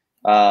them.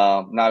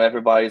 Not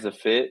everybody's a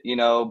fit, you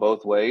know,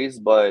 both ways,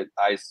 but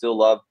I still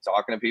love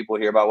talking to people,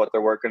 hear about what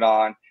they're working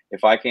on.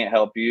 If I can't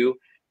help you,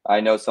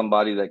 I know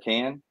somebody that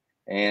can.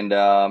 And,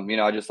 you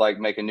know, I just like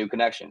making new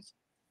connections.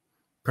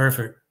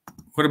 Perfect.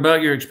 What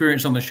about your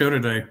experience on the show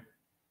today?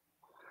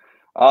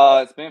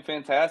 It's been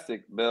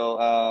fantastic,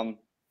 Bill.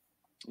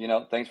 You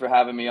know, thanks for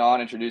having me on,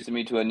 introducing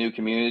me to a new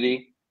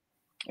community,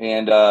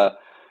 and,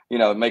 you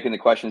know, making the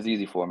questions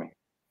easy for me.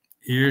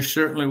 You're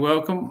certainly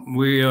welcome.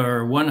 We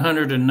are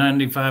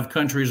 195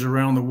 countries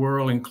around the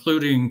world,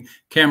 including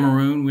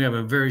Cameroon. We have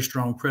a very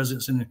strong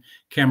presence in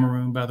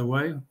Cameroon, by the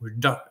way. We're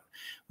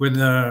with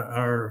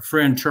our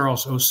friend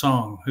Charles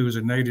Osong, who is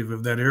a native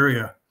of that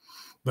area,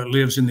 but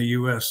lives in the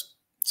U.S.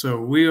 So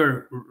we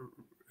are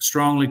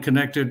strongly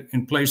connected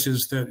in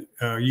places that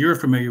you're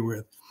familiar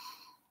with.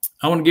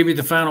 I want to give you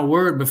the final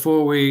word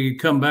before we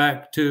come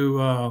back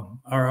to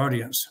our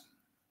audience.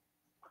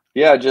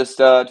 Yeah, just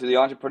to the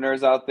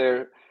entrepreneurs out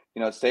there,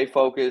 you know, stay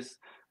focused.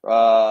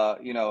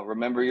 You know,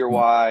 remember your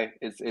why.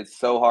 It's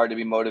so hard to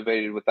be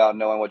motivated without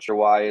knowing what your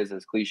why is,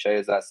 as cliche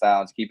as that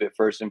sounds. Keep it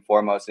first and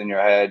foremost in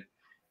your head.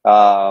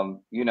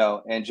 You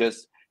know, and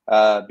just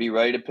be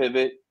ready to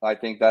pivot. I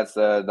think that's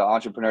the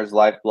entrepreneur's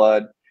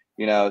lifeblood.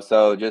 You know,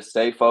 so just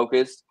stay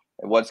focused.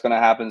 What's going to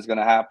happen is going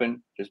to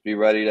happen. Just be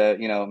ready to,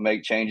 you know,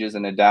 make changes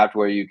and adapt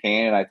where you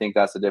can. And I think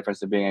that's the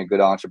difference of being a good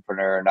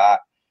entrepreneur or not.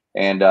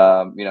 And,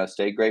 you know,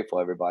 stay grateful,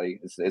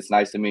 everybody. It's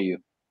nice to meet you.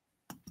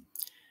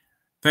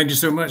 Thank you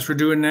so much for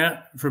doing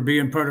that, for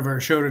being part of our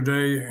show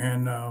today.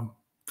 And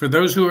for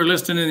those who are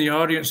listening in the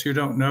audience who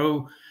don't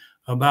know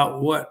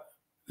about what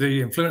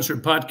the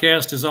Influencer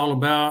Podcast is all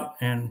about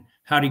and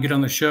how to get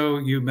on the show,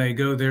 you may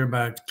go there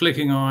by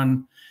clicking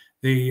on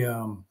the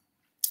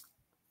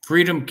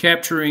freedom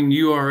capturing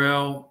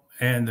URL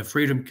and the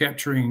freedom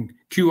capturing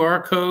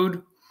QR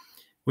code.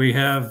 We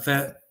have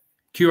that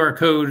QR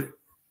code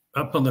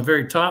up on the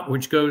very top,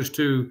 which goes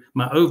to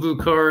my OVU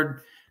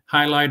card,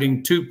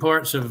 highlighting two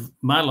parts of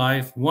my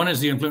life. One is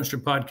the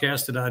Influencer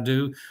Podcast that I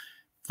do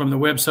from the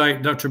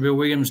website,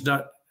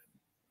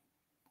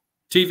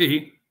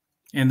 drbillwilliams.tv,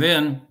 and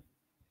then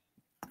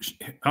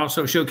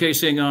also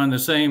showcasing on the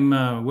same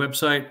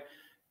website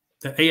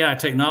the AI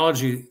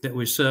technology that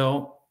we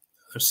sell,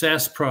 the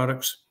SaaS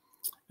products.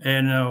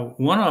 And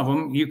one of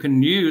them you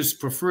can use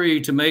for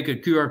free to make a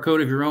QR code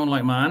of your own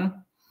like mine.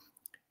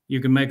 You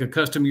can make a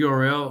custom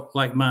URL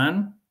like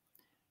mine,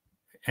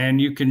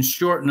 and you can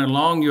shorten a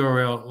long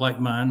URL like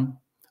mine,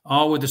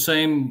 all with the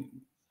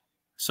same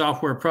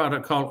software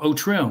product called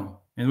OTrim.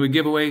 And we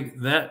give away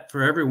that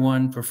for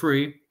everyone for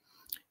free.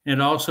 It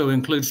also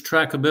includes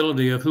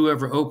trackability of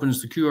whoever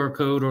opens the QR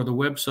code or the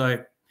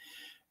website.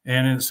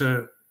 And it's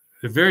a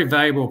very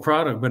valuable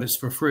product, but it's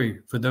for free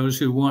for those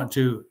who want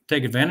to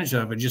take advantage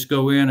of it. Just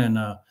go in and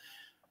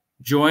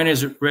join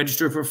as a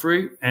register for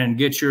free and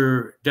get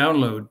your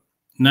download.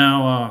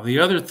 Now, the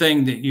other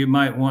thing that you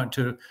might want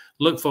to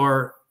look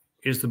for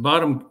is the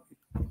bottom,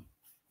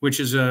 which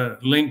is a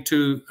link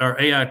to our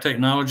AI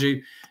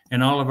technology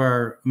and all of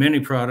our many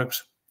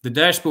products. The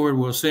dashboard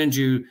will send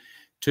you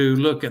to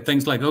look at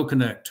things like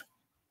OConnect,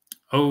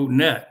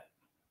 ONet,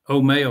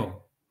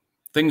 OMail,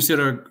 things that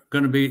are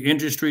going to be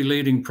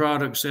industry-leading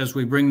products as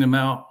we bring them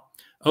out.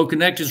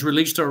 OConnect is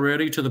released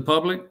already to the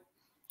public,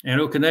 and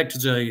OConnect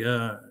is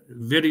a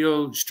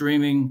video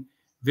streaming,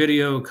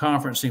 video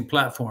conferencing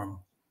platform.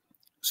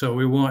 So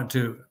we want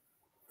to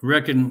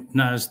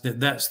recognize that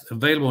that's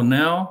available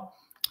now.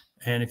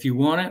 And if you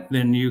want it,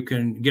 then you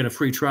can get a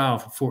free trial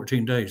for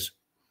 14 days.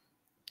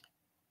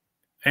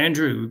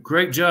 Andrew,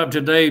 great job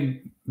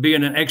today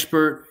being an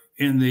expert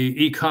in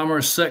the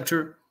e-commerce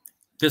sector.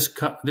 This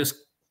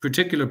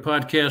particular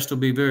podcast will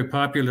be very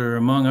popular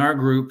among our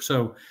group.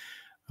 So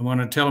I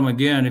want to tell them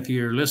again, if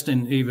you're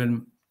listening,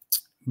 even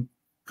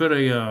put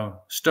a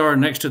star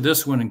next to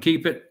this one and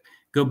keep it.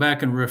 Go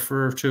back and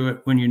refer to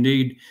it when you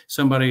need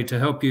somebody to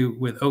help you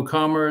with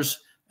O-commerce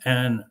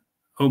and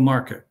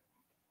O-market.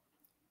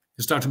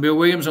 It's Dr. Bill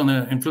Williams on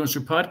the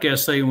Influencer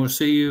Podcast saying we'll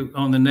see you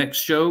on the next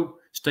show.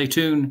 Stay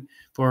tuned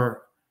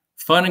for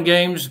fun and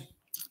games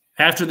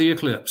after the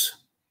eclipse.